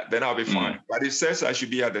fix that, then I'll be fine. But he says I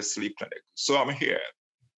should be at the sleep clinic. So I'm here.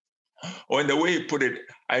 Or in the way he put it,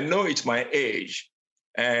 I know it's my age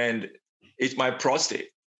and it's my prostate.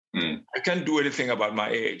 I can't do anything about my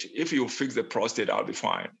age. If you fix the prostate, I'll be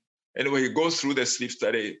fine. Anyway, he goes through the sleep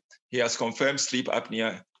study. He has confirmed sleep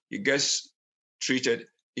apnea. He gets treated.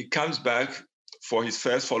 He comes back for his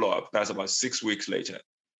first follow-up. That's about 6 weeks later.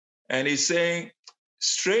 And he's saying,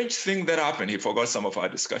 strange thing that happened. He forgot some of our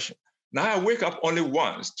discussion. Now I wake up only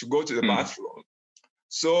once to go to the bathroom.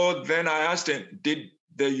 So then I asked him, did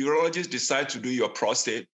the urologist decide to do your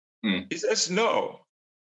prostate? He says, no.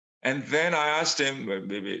 And then I asked him,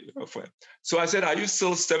 maybe, so I said, are you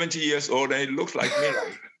still 70 years old? And he looked like me.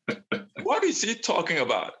 What is he talking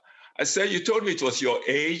about? I said, you told me it was your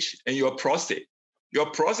age and your prostate. Your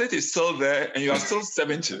prostate is still there and you are still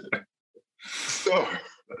 70. So,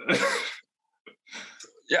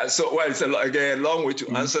 yeah, so well, it's again a long way to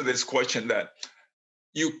answer this question that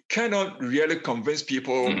you cannot really convince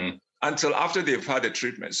people until after they've had the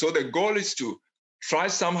treatment. So the goal is to try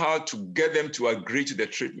somehow to get them to agree to the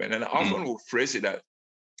treatment. And often we'll phrase it that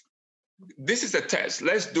this is a test.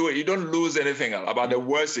 Let's do it. You don't lose anything. About the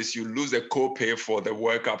worst is you lose the copay for the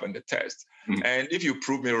workup and the test. And if you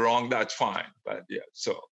prove me wrong, that's fine. But yeah,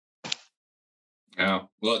 so. Yeah,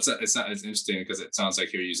 well, it's interesting because it sounds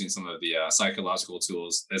like you're using some of the psychological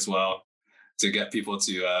tools as well to get people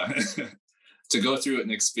to to go through it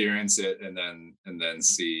and experience it, and then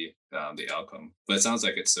see the outcome. But it sounds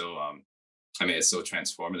like it's so, it's so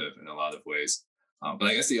transformative in a lot of ways. But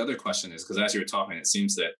I guess the other question is, because as you were talking, it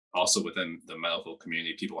seems that also within the medical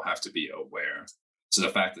community, people have to be aware. So the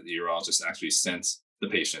fact that the urologist actually sent the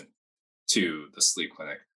patient to the sleep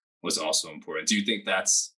clinic was also important. Do you think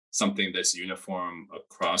that's something that's uniform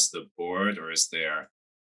across the board, or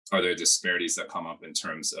are there disparities that come up in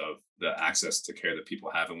terms of the access to care that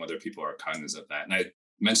people have and whether people are cognizant of that? And I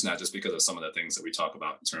mention that just because of some of the things that we talk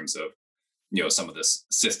about in terms of, some of the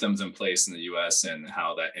systems in place in the US and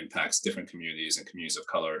how that impacts different communities and communities of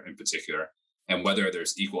color in particular, and whether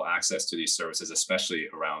there's equal access to these services, especially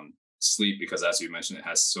around sleep, because as you mentioned, it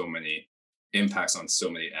has so many impacts on so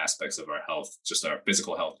many aspects of our health, just our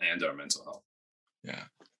physical health and our mental health.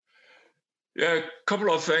 Yeah, a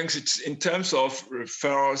couple of things. It's in terms of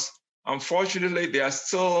referrals, unfortunately, there are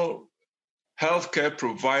still healthcare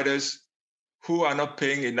providers who are not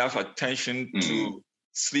paying enough attention to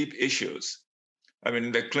sleep issues.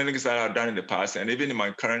 The clinics that I've done in the past, and even in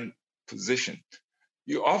my current position,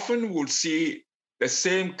 you often will see the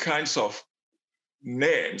same kinds of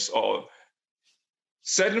names, or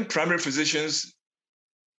certain primary physicians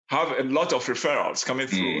have a lot of referrals coming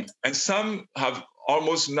through, and some have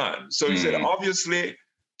almost none. So he said, obviously,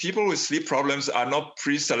 people with sleep problems are not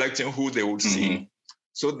pre-selecting who they would see.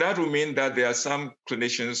 So that would mean that there are some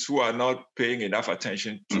clinicians who are not paying enough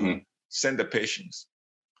attention to send the patients.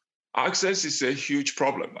 Access is a huge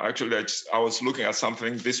problem. Actually, I was looking at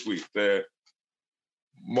something this week, the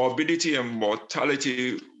Morbidity and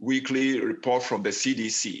Mortality Weekly Report from the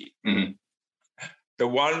CDC. The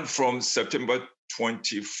one from September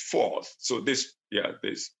 24th, so this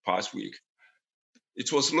past week.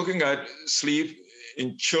 It was looking at sleep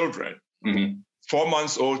in children, 4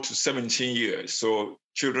 months old to 17 years, so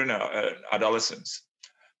children are adolescents.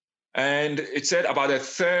 And it said about a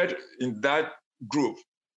third in that group,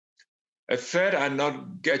 a third are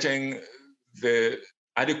not getting the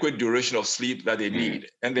adequate duration of sleep that they need.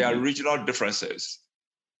 And there are regional differences.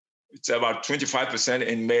 It's about 25%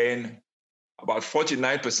 in Maine, about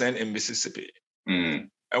 49% in Mississippi.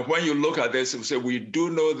 And when you look at this, we do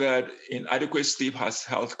know that inadequate sleep has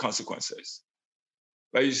health consequences.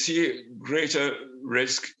 But you see greater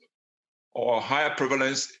risk or higher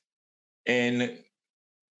prevalence in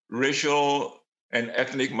racial and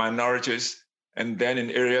ethnic minorities, and then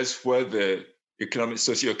in areas where the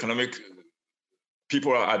socioeconomic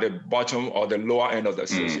people are at the bottom or the lower end of the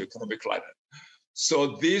socioeconomic ladder.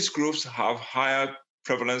 So these groups have higher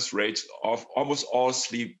prevalence rates of almost all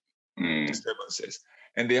sleep disturbances,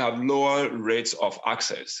 and they have lower rates of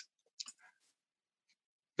access.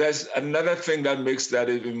 There's another thing that makes that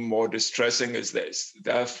even more distressing is this,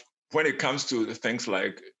 that when it comes to the things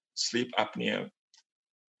like sleep apnea,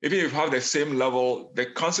 even if you have the same level, the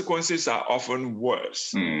consequences are often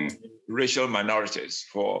worse in racial minorities.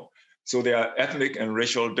 So there are ethnic and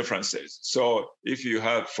racial differences. So if you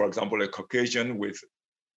have, for example, a Caucasian with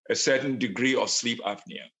a certain degree of sleep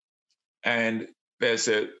apnea, and there's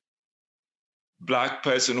a Black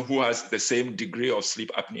person who has the same degree of sleep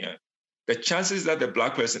apnea, the chances that the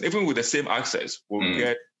Black person, even with the same access, will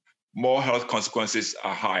get more health consequences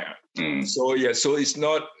are higher. So it's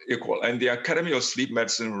not equal. And the Academy of Sleep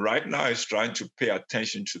Medicine right now is trying to pay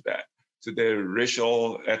attention to that, to the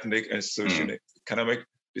racial, ethnic, and socioeconomic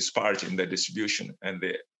disparity in the distribution and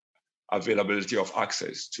the availability of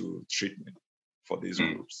access to treatment for these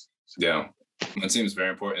groups. So, yeah, that seems very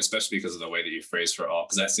important, especially because of the way that you phrase for all,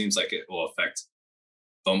 because that seems like it will affect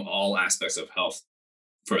all aspects of health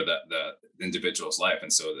for the individual's life.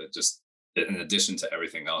 And so that just in addition to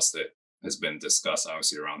everything else that has been discussed,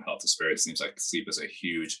 obviously around health disparity, it seems like sleep is a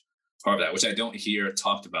huge part of that, which I don't hear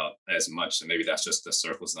talked about as much. And maybe that's just the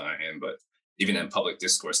circles that I'm in, but even in public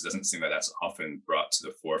discourse, it doesn't seem that that's often brought to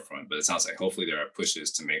the forefront. But it sounds like hopefully there are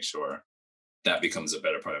pushes to make sure that becomes a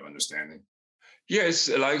better part of understanding. Yes,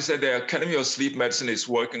 like I said, the Academy of Sleep Medicine is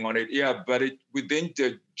working on it. Yeah, but within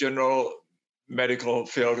the general medical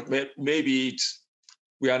field, maybe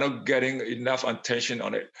we are not getting enough attention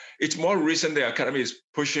on it. It's more recent, the Academy is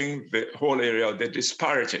pushing the whole area of the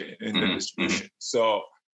disparity in the distribution. So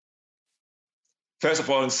first of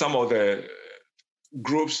all, in some of the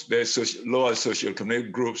groups, the lower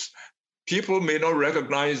socioeconomic groups, people may not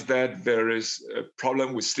recognize that there is a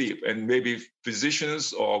problem with sleep, and maybe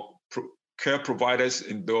physicians or care providers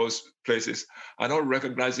in those places are not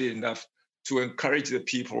recognizing enough to encourage the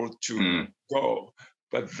people to go.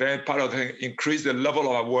 But then part of the increase the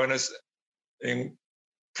level of awareness in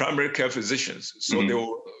primary care physicians, so they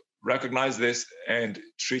will recognize this and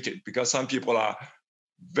treat it, because some people are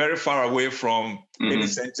very far away from any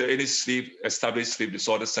center, any established sleep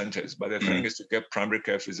disorder centers. But the thing is to get primary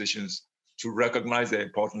care physicians to recognize the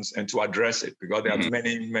importance and to address it, because there are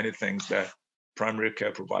many, many things that primary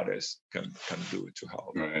care providers can do to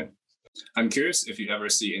help. Right. I'm curious if you ever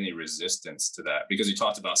see any resistance to that, because you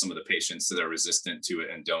talked about some of the patients that are resistant to it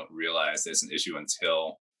and don't realize there's an issue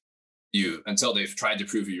until they've tried to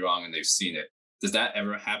prove you wrong and they've seen it. Does that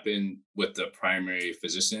ever happen with the primary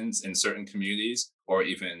physicians in certain communities, or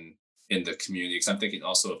even in the community? Because I'm thinking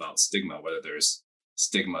also about stigma, whether there's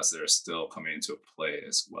stigmas that are still coming into play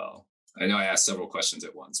as well. I know I asked several questions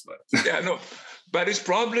at once, but but it's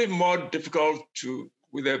probably more difficult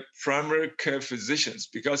with the primary care physicians,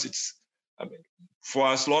 because for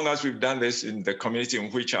as long as we've done this in the community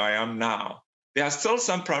in which I am now, there are still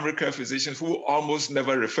some primary care physicians who almost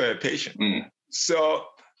never refer a patient. So,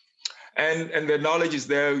 and the knowledge is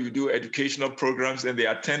there. You do educational programs and they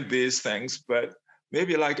attend these things, but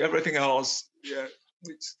maybe like everything else,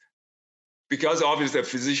 because obviously the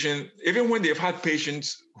physician, even when they've had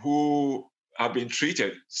patients who have been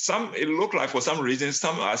treated, it looked like for some reason,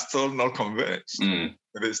 some are still not convinced.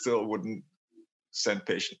 They still wouldn't send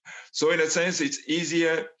patients. So in a sense, it's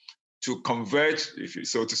easier to convert, if you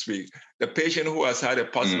so to speak, the patient who has had a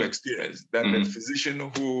positive experience than the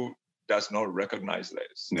physician who does not recognize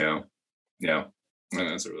this. Yeah. And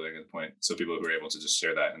that's a really good point. So people who are able to just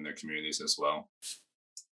share that in their communities as well.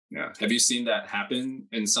 Yeah. Have you seen that happen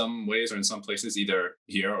in some ways or in some places, either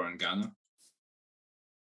here or in Ghana?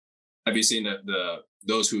 Have you seen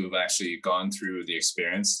those who have actually gone through the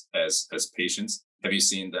experience as patients? Have you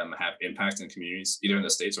seen them have impact in communities, either in the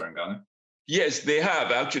States or in Ghana? Yes, they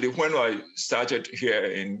have. Actually, when I started here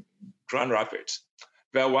in Grand Rapids,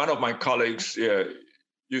 one of my colleagues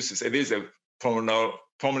used to say, "This is a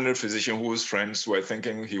pulmonary physician whose friends were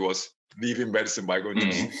thinking he was leaving medicine by going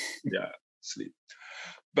to sleep."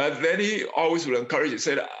 But then he always would encourage, he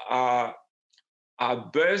said, our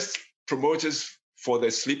best promoters for the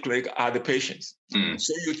sleep clinic are the patients.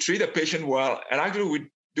 So you treat the patient well. And actually, we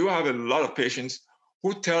do have a lot of patients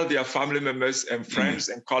who tell their family members and friends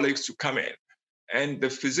and colleagues to come in. And the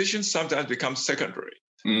physicians sometimes become secondary.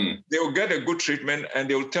 They will get a good treatment and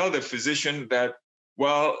they will tell the physician that,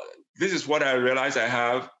 well, this is what I realize I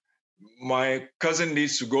have. My cousin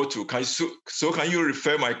needs to go to. So can you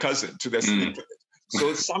refer my cousin to the sleep clinic?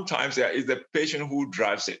 So sometimes there is the patient who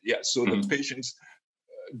drives it. Yeah, so the patients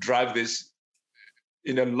drive this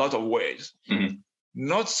in a lot of ways.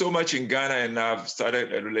 Not so much in Ghana, and I've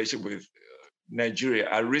started a relationship with Nigeria.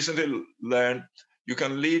 I recently learned you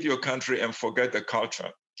can leave your country and forget the culture.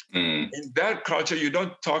 In that culture, you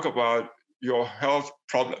don't talk about your health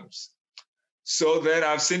problems. So then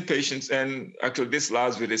I've seen patients, and actually this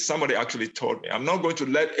last visit, somebody actually told me, I'm not going to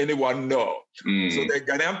let anyone know. So the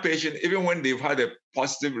Ghanaian patient, even when they've had a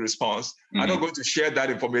positive response, I'm not going to share that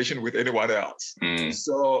information with anyone else.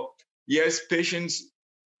 So yes, patients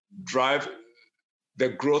drive the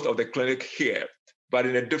growth of the clinic here, but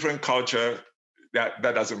in a different culture, that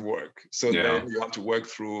doesn't work. So then you have to work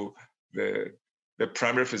through the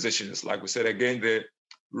primary physicians, like we said, again, the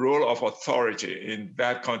role of authority in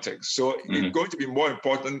that context. So it's going to be more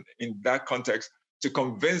important in that context to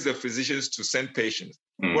convince the physicians to send patients.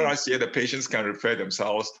 Whereas here, the patients can refer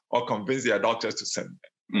themselves or convince their doctors to send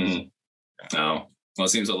them. Well, it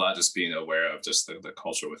seems a lot just being aware of just the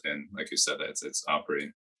culture within, like you said, that it's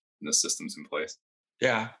operating and the systems in place.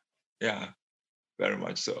 Yeah, very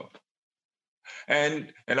much so.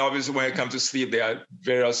 And obviously, when it comes to sleep, there are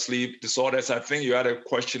various sleep disorders. I think you had a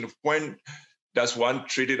question of when does one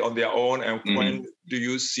treat it on their own, and when do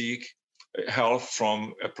you seek help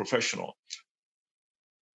from a professional?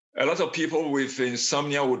 A lot of people with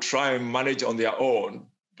insomnia will try and manage on their own,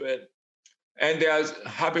 and there's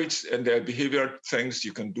habits and there are behavioral things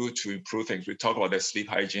you can do to improve things. We talk about the sleep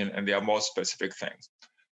hygiene, and there are more specific things.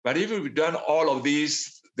 But if we've done all of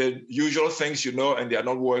these, the usual things and they are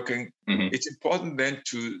not working, it's important then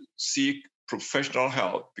to seek professional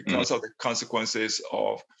help because of the consequences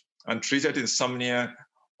of untreated insomnia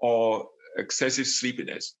or excessive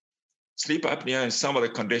sleepiness. Sleep apnea and some of the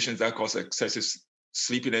conditions that cause excessive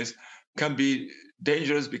sleepiness can be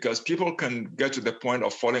dangerous because people can get to the point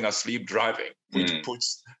of falling asleep driving, which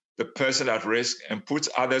puts the person at risk and puts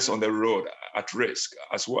others on the road at risk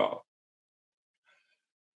as well.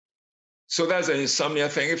 So that's an insomnia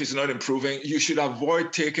thing. If it's not improving, you should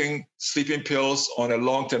avoid taking sleeping pills on a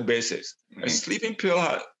long-term basis. A sleeping pill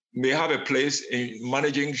may have a place in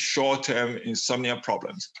managing short-term insomnia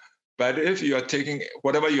problems. But if you are taking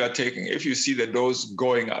whatever you are taking, if you see the dose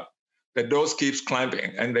going up, the dose keeps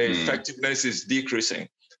climbing and the effectiveness is decreasing,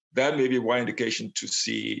 that may be one indication to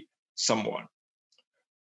see someone.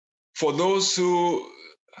 For those who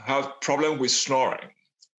have problem with snoring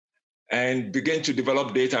and begin to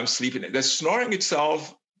develop daytime sleepiness, the snoring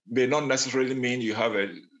itself may not necessarily mean you have a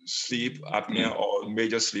sleep apnea or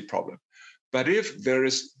major sleep problem. But if there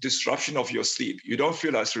is disruption of your sleep, you don't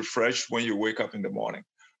feel as refreshed when you wake up in the morning,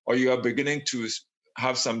 or you are beginning to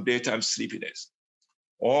have some daytime sleepiness.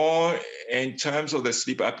 Or in terms of the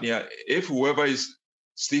sleep apnea, if whoever is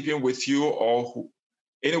sleeping with you or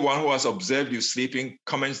anyone who has observed you sleeping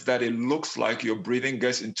comments that it looks like your breathing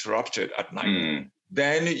gets interrupted at night,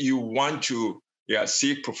 then you want to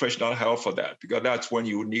seek professional help for that, because that's when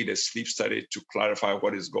you need a sleep study to clarify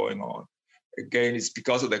what is going on. Again, it's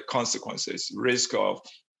because of the consequences. Risk of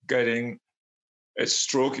getting a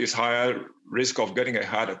stroke is higher, risk of getting a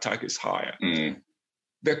heart attack is higher.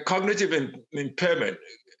 The cognitive impairment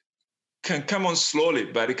can come on slowly,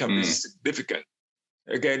 but it can be significant.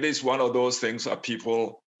 Again, this is one of those things that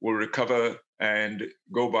people will recover and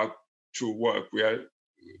go back to work.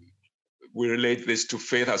 We relate this to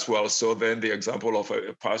faith as well. So then the example of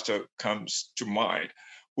a pastor comes to mind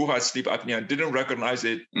who had sleep apnea and didn't recognize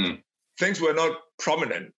it. Things were not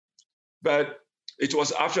prominent, but it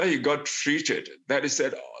was after he got treated that he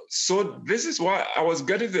said, so this is why I was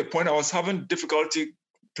getting to the point I was having difficulty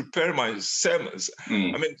preparing my sermons. I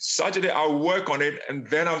mean, Saturday I'll work on it, and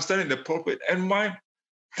then I'm standing in the pulpit, and my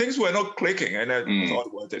things were not clicking. And I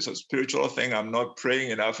thought, well, there's a spiritual thing. I'm not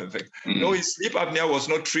praying enough and things. No, his sleep apnea was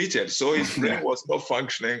not treated, so his brain was not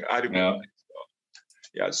functioning adequately.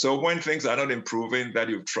 So when things are not improving that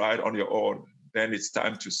you've tried on your own, then it's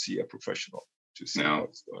time to see a professional to see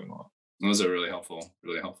what's going on. Those are really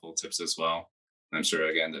helpful tips as well. I'm sure,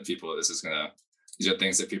 again, that people, these are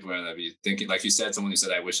things that people are going to be thinking. Like you said, someone who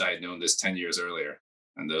said, I wish I had known this 10 years earlier,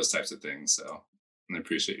 and those types of things. So I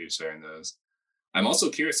appreciate you sharing those. I'm also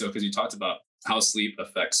curious, though, because you talked about how sleep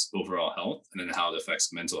affects overall health and then how it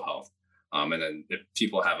affects mental health. And then if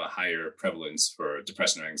people have a higher prevalence for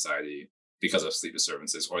depression or anxiety because of sleep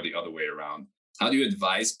disturbances or the other way around, how do you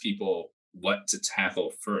advise people what to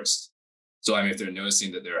tackle first? So, I mean, if they're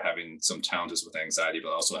noticing that they're having some challenges with anxiety,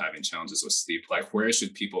 but also having challenges with sleep, like where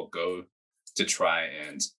should people go to try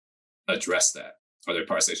and address that? Are there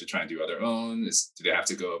parts they should try and do on their own? Do they have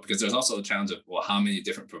to go? Because there's also a challenge of, well, how many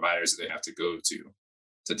different providers do they have to go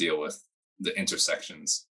to deal with the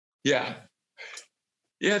intersections? Yeah,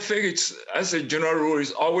 I think it's, as a general rule,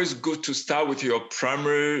 it's always good to start with your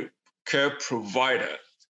primary care provider,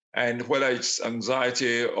 and whether it's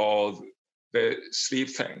anxiety or the sleep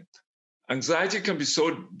thing. Anxiety can be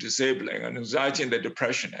so disabling, and anxiety and the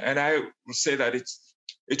depression. And I would say that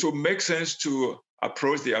it will make sense to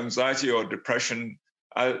approach the anxiety or depression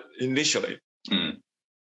initially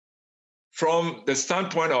from the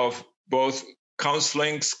standpoint of both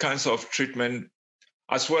counseling kinds of treatment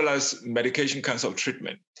as well as medication kinds of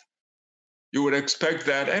treatment. You would expect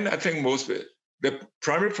that, and I think the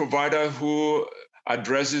primary provider who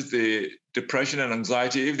addresses the depression and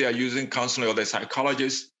anxiety, if they are using counseling or the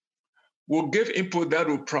psychologist, will give input that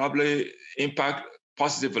will probably impact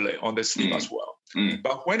positively on the sleep as well.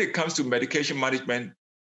 But when it comes to medication management,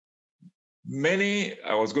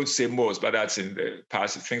 I was going to say most, but that's in the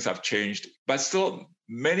past, things have changed. But still,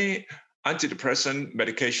 many antidepressant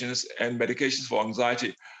medications and medications for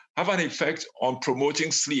anxiety have an effect on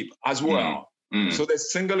promoting sleep as well. So the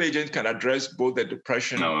single agent can address both the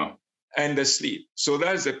depression and the sleep. So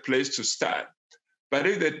that's a place to start. But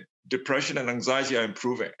if the depression and anxiety are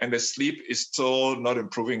improving and the sleep is still not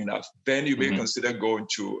improving enough, then you may consider going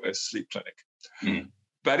to a sleep clinic.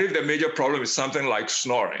 But if the major problem is something like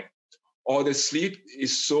snoring, or the sleep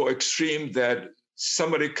is so extreme that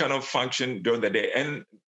somebody cannot function during the day, and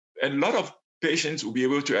a lot of patients will be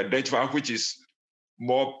able to identify which is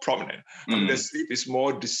more prominent. I mean, the sleep is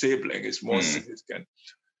more disabling, it's more significant.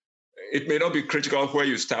 It may not be critical where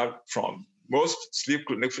you start from. Most sleep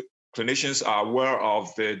clinicians are aware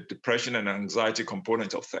of the depression and anxiety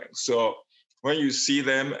component of things. So when you see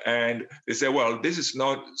them and they say, well, this is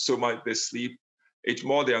not so much the sleep, it's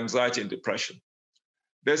more the anxiety and depression.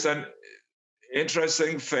 There's an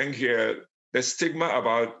interesting thing here. The stigma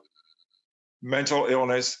about mental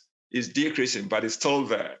illness is decreasing, but it's still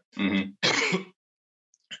there.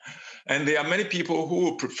 And there are many people who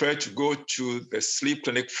would prefer to go to the sleep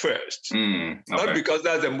clinic first. Not because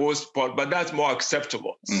that's the most part, but that's more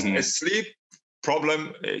acceptable. A sleep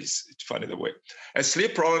problem is, it's funny the way, a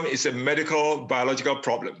sleep problem is a medical, biological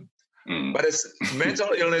problem. But a mental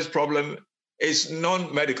illness problem is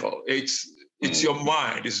non-medical. It's your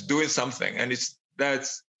mind, it's doing something, and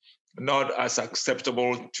that's not as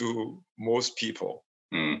acceptable to most people.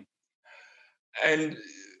 And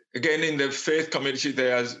again, in the faith community,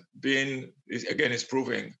 there has been, again, it's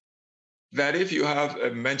proving that if you have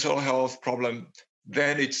a mental health problem,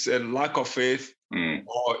 then it's a lack of faith,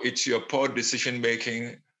 or it's your poor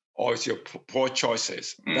decision-making, or it's your poor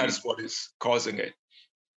choices. That is what is causing it.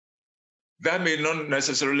 That may not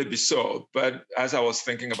necessarily be so, but as I was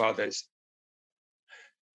thinking about this,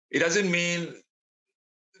 it doesn't mean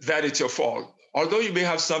that it's your fault, although you may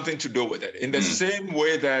have something to do with it. In the same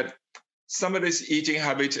way that somebody's eating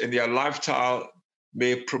habits and their lifestyle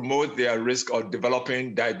may promote their risk of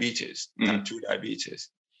developing diabetes, type 2 diabetes.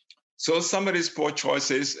 So somebody's poor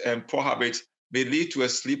choices and poor habits may lead to a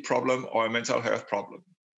sleep problem or a mental health problem.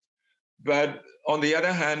 But on the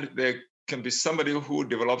other hand, there can be somebody who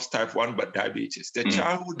develops type 1 but diabetes. The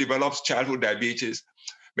child who develops childhood diabetes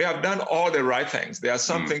may have done all the right things. There are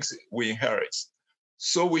some things we inherit.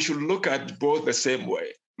 So we should look at both the same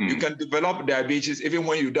way. You can develop diabetes even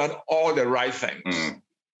when you've done all the right things.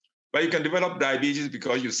 But you can develop diabetes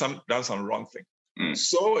because you've done some wrong thing.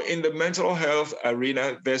 So in the mental health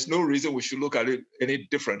arena, there's no reason we should look at it any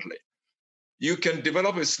differently. You can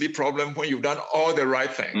develop a sleep problem when you've done all the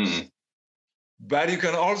right things. But you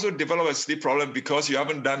can also develop a sleep problem because you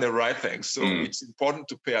haven't done the right thing. So it's important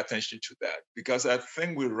to pay attention to that, because I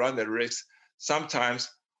think we run the risk sometimes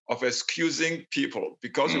of excusing people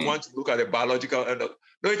because we want to look at the biological end of.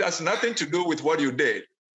 No, it has nothing to do with what you did.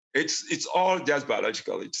 It's all just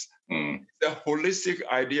biological. It's the holistic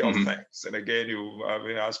idea of things. And again, you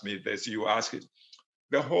asked me this, you ask it.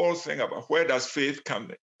 The whole thing about where does faith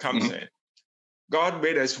comes in. God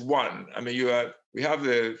made us one. I mean, we have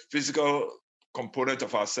the physical component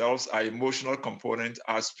of ourselves, our emotional component,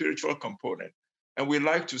 our spiritual component. And we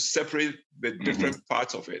like to separate the different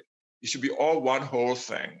parts of it. It should be all one whole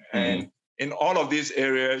thing. And in all of these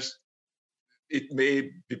areas, it may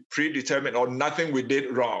be predetermined or nothing we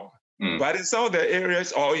did wrong. But in some of the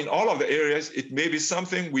areas, or in all of the areas, it may be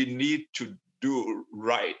something we need to do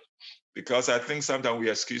right. Because I think sometimes we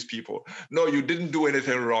excuse people. No, you didn't do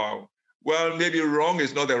anything wrong. Well, maybe wrong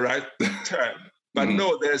is not the right term. But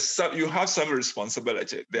no, you have some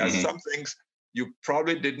responsibility. There are some things you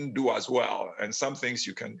probably didn't do as well, and some things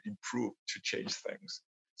you can improve to change things.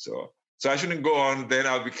 So I shouldn't go on, then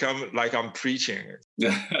I'll become like I'm preaching.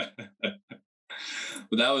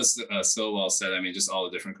 Well, that was so well said. I mean, just all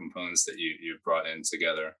the different components that you brought in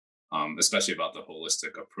together, especially about the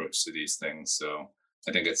holistic approach to these things. So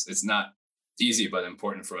I think it's not easy, but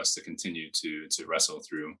important for us to continue to wrestle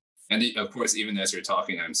through. And of course, even as you're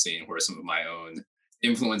talking, I'm seeing where some of my own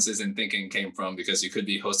influences and thinking came from, because you could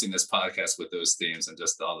be hosting this podcast with those themes and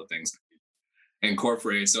just all the things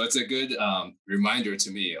incorporate. So it's a good reminder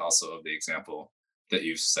to me also of the example that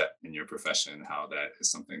you've set in your profession, how that is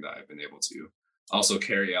something that I've been able to also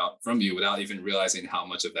carry out from you without even realizing how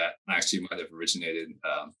much of that actually might have originated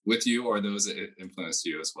with you or those that influenced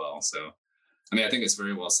you as well. So, I mean, I think it's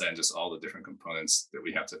very well said, just all the different components that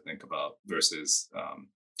we have to think about versus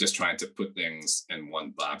just trying to put things in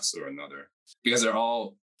one box or another, because they're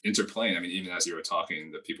all interplaying. I mean, even as you were talking,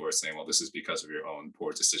 the people were saying, well, this is because of your own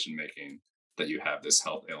poor decision-making that you have this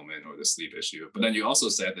health ailment or the sleep issue. But then you also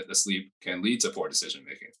said that the sleep can lead to poor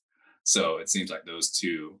decision-making. So it seems like those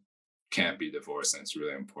two can't be divorced, and it's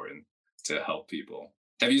really important to help people.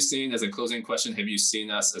 Have you seen, as a closing question, have you seen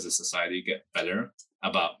us as a society get better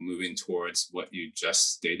about moving towards what you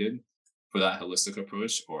just stated for that holistic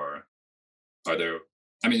approach? Or are there,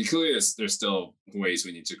 I mean, clearly there's still ways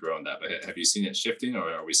we need to grow in that, but have you seen it shifting,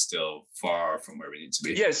 or are we still far from where we need to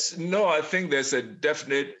be? Yes, no, I think there's a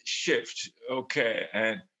definite shift. Okay.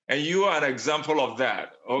 And you are an example of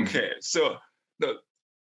that. Okay. So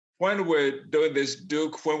when we're doing this,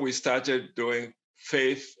 Duke, when we started doing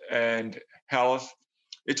faith and health,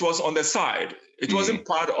 it was on the side. It wasn't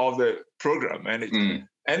part of the program. And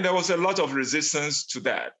and there was a lot of resistance to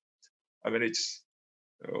that. I mean, it's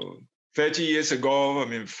 30 years ago,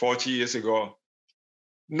 40 years ago,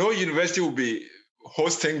 no university will be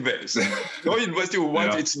hosting this. No university will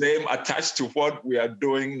want its name attached to what we are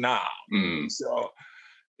doing now.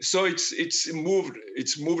 So it's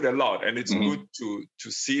moved a lot, and it's good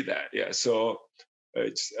to see that. Yeah. So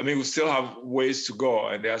we still have ways to go,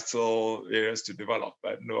 and there are still areas to develop.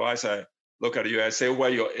 But no, as I look at you, I say where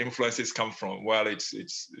your influences come from. Well, it's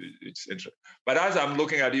interesting. But as I'm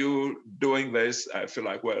looking at you doing this, I feel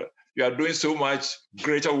like, well, you are doing so much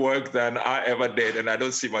greater work than I ever did, and I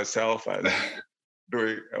don't see myself as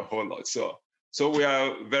doing a whole lot. So we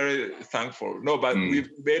are very thankful. No, but we've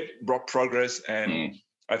made progress, and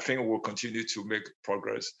I think we'll continue to make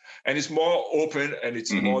progress. And it's more open, and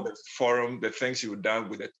it's more the forum, the things you've done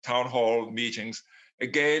with the town hall meetings.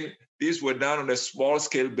 Again, these were done on a small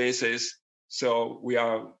scale basis. So we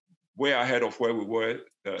are way ahead of where we were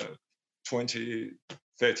 20,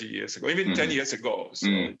 30 years ago, even 10 years ago. So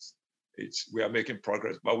we are making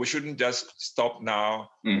progress, but we shouldn't just stop now,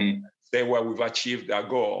 say, well, we've achieved our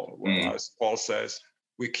goal. Well, as Paul says,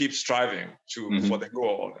 we keep striving for the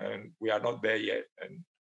goal, and we are not there yet. And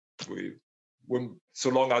so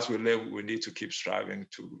long as we live, we need to keep striving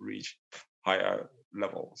to reach higher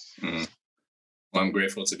levels. Well, I'm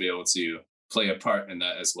grateful to be able to play a part in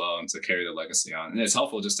that as well, and to carry the legacy on. And it's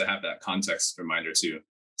helpful just to have that context reminder to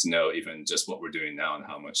know even just what we're doing now and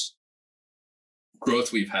how much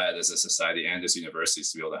growth we've had as a society and as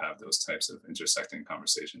universities to be able to have those types of intersecting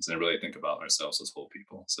conversations and really think about ourselves as whole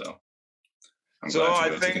people. So I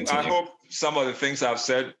hope some of the things I've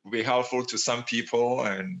said will be helpful to some people,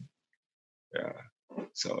 and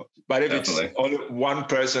but if Definitely. It's only one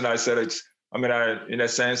person, I said in a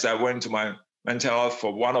sense, I went to my mental health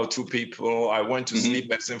for one or two people. I went to sleep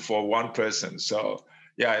medicine for one person. So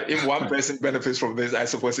yeah, if one person benefits from this, I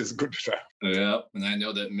suppose it's good to try. Yeah, and I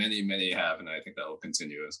know that many, many have, and I think that will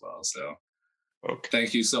continue as well. So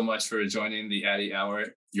thank you so much for joining the Addy Hour,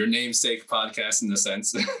 your namesake podcast in a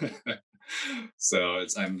sense. So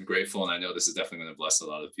I'm grateful, and I know this is definitely going to bless a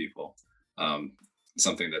lot of people.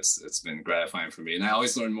 Something it's been gratifying for me, and I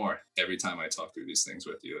always learn more every time I talk through these things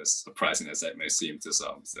with you, as surprising as that may seem to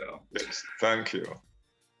some. So yes, thank you.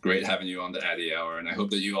 Great having you on the Addy Hour, and I hope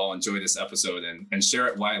that you all enjoy this episode and share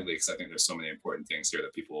it widely, because I think there's so many important things here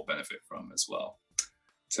that people will benefit from as well.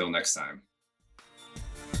 Till next time.